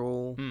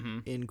control Mm-hmm.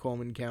 in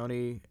Coleman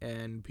County,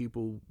 and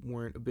people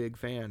weren't a big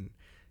fan.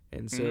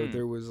 And so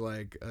there was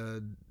like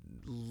a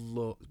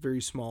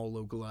very small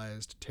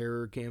localized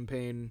terror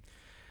campaign.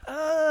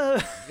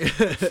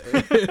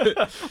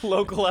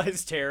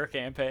 Localized terror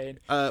campaign.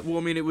 Well,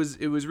 I mean, it was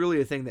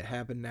really a thing that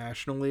happened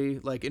nationally.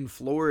 Like in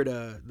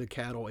Florida, the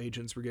cattle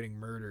agents were getting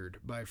murdered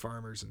by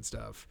farmers and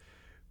stuff.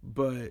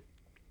 But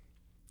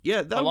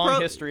yeah, a long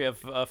history of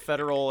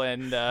federal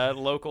and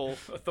local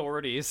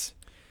authorities.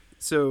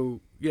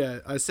 So yeah,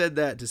 I said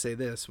that to say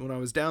this. When I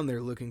was down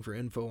there looking for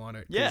info on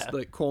it, 'cause, Yeah.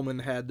 like Coleman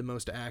had the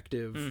most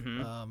active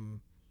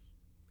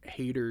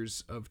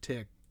haters of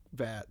tick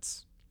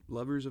vats,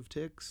 lovers of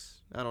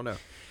ticks. I don't know.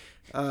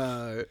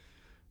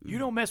 You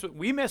don't mess with.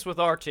 We mess with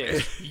our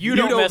ticks. You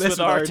don't mess with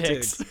our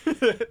ticks.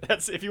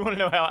 That's if you want to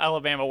know how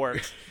Alabama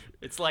works.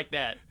 It's like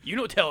that. You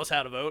don't tell us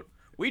how to vote.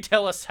 We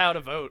tell us how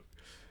to vote.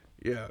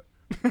 Yeah.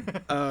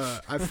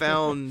 I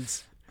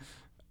found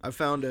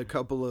a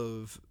couple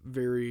of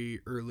very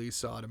early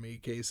sodomy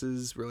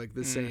cases where like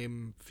the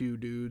same few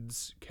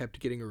dudes kept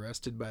getting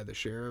arrested by the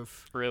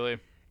sheriff. Really?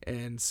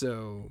 And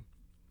so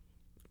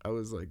I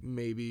was like,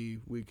 maybe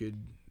we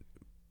could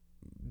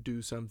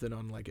do something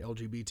on like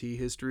LGBT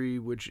history,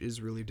 which is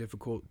really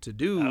difficult to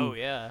do. Oh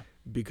yeah.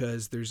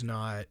 Because there's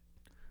not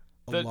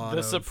a lot the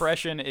of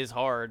suppression is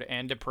hard,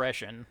 and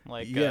depression.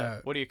 Like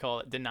what do you call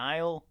it?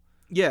 Denial.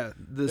 Yeah,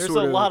 there's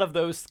a lot of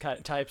those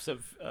types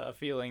of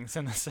feelings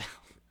in the South.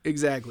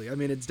 Exactly. I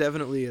mean, it's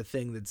definitely a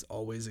thing that's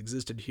always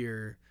existed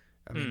here.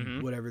 I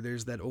mean, whatever.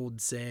 There's that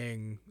old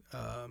saying,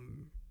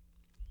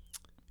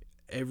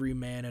 every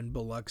man in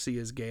Biloxi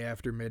is gay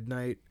after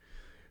midnight.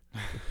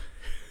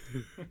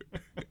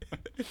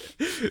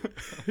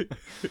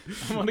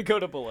 I'm gonna go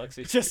to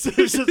Biloxi just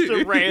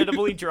to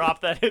randomly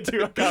drop that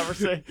into a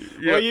conversation.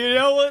 Yeah. Well, you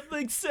know what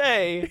they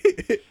say: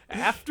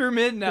 after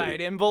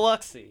midnight in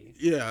Biloxi,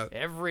 yeah,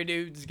 every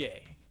dude's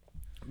gay.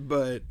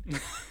 But,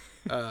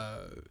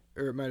 or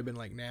it might have been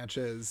like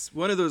Natchez,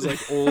 one of those like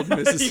old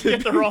Mississippi.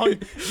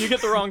 you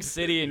get the wrong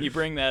city, and you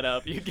bring that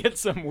up, you get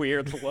some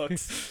weird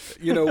looks.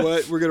 You know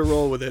what? We're gonna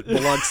roll with it.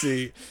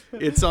 Biloxi,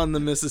 it's on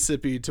the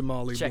Mississippi to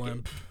Molly Check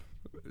Blimp.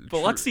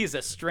 Biloxi is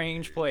a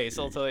strange place,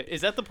 I'll tell you. Is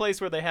that the place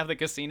where they have the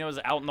casinos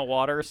out in the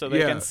water so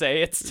they can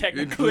say it's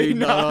technically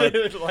not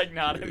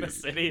not in the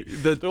city?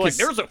 They're like,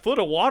 there's a foot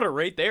of water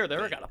right there.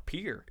 There, I got a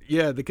pier.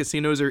 Yeah, the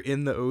casinos are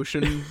in the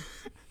ocean.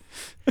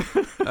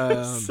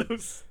 So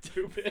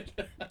stupid.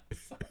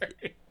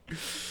 Sorry.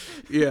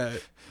 Yeah.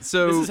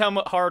 So this is how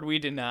hard we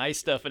deny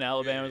stuff in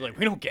Alabama. It's like,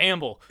 we don't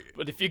gamble,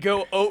 but if you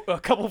go a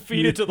couple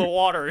feet into the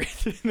water,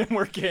 then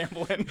we're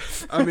gambling.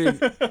 I mean,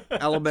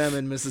 Alabama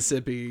and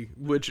Mississippi,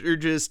 which are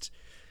just,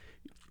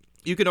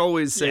 you can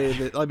always say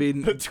that, I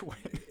mean,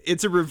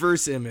 it's a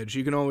reverse image.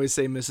 You can always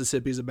say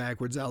Mississippi's a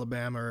backwards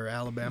Alabama or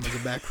Alabama's a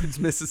backwards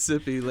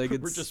Mississippi. Like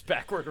we're just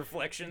backward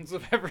reflections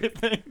of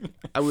everything.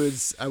 I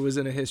was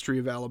in a history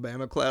of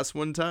Alabama class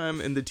one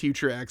time, and the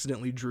teacher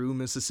accidentally drew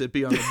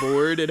Mississippi on the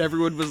board, and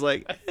everyone was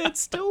like, it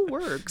still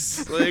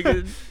works. Like,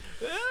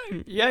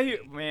 yeah,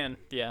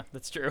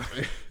 that's true.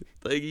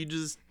 Like, you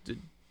just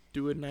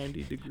do a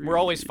 90 degree. We're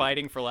always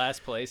fighting for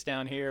last place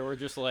down here. We're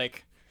just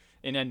like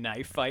in a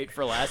knife fight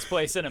for last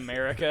place in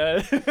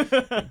America.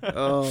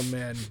 Oh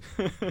man,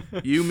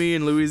 you, me,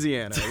 and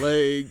Louisiana.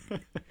 Like,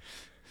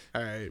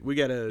 all right, we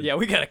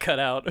gotta cut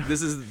out.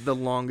 This is the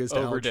longest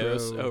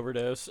overdose.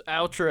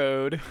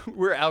 Outroed.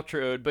 We're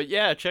outroed, but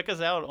yeah, check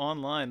us out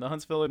online, the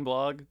Huntsville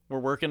blog. We're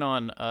working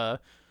on a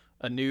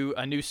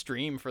new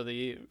stream for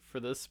the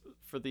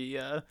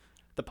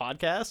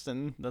podcast,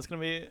 and it's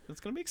gonna be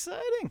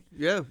exciting.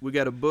 Yeah, we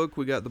got a book,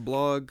 we got the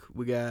blog,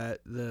 we got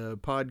the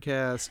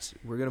podcast.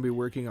 We're gonna be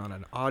working on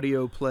an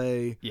audio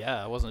play.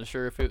 Yeah, I wasn't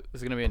sure if it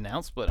was gonna be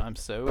announced, but I'm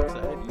so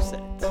excited you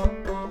said it.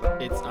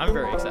 I'm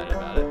very excited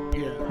about it.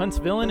 Yeah.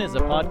 Huntsvillein is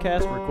a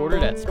podcast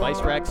recorded at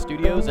Spice Rack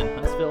Studios in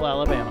Huntsville,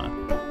 Alabama.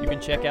 You can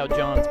check out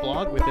John's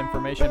blog with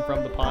information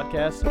from the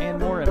podcast and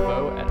more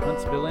info at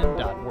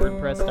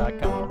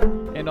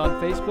huntsvillein.wordpress.com and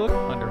on Facebook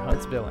under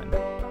Huntsvillein.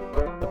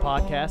 The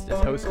podcast is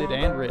hosted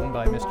and written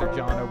by Mr.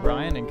 John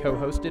O'Brien and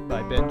co-hosted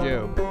by Ben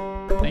Job.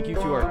 Thank you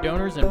to our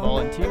donors and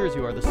volunteers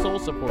who are the sole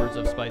supporters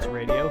of Spice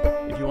Radio.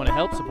 If you want to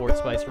help support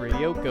Spice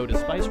Radio, go to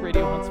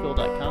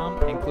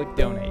spiceradiohuntsville.com and click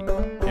donate.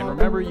 And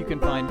remember, you can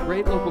find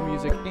great local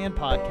music and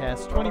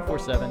podcasts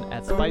 24/7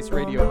 at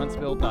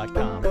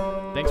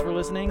spiceradiohuntsville.com. Thanks for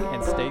listening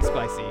and stay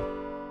spicy.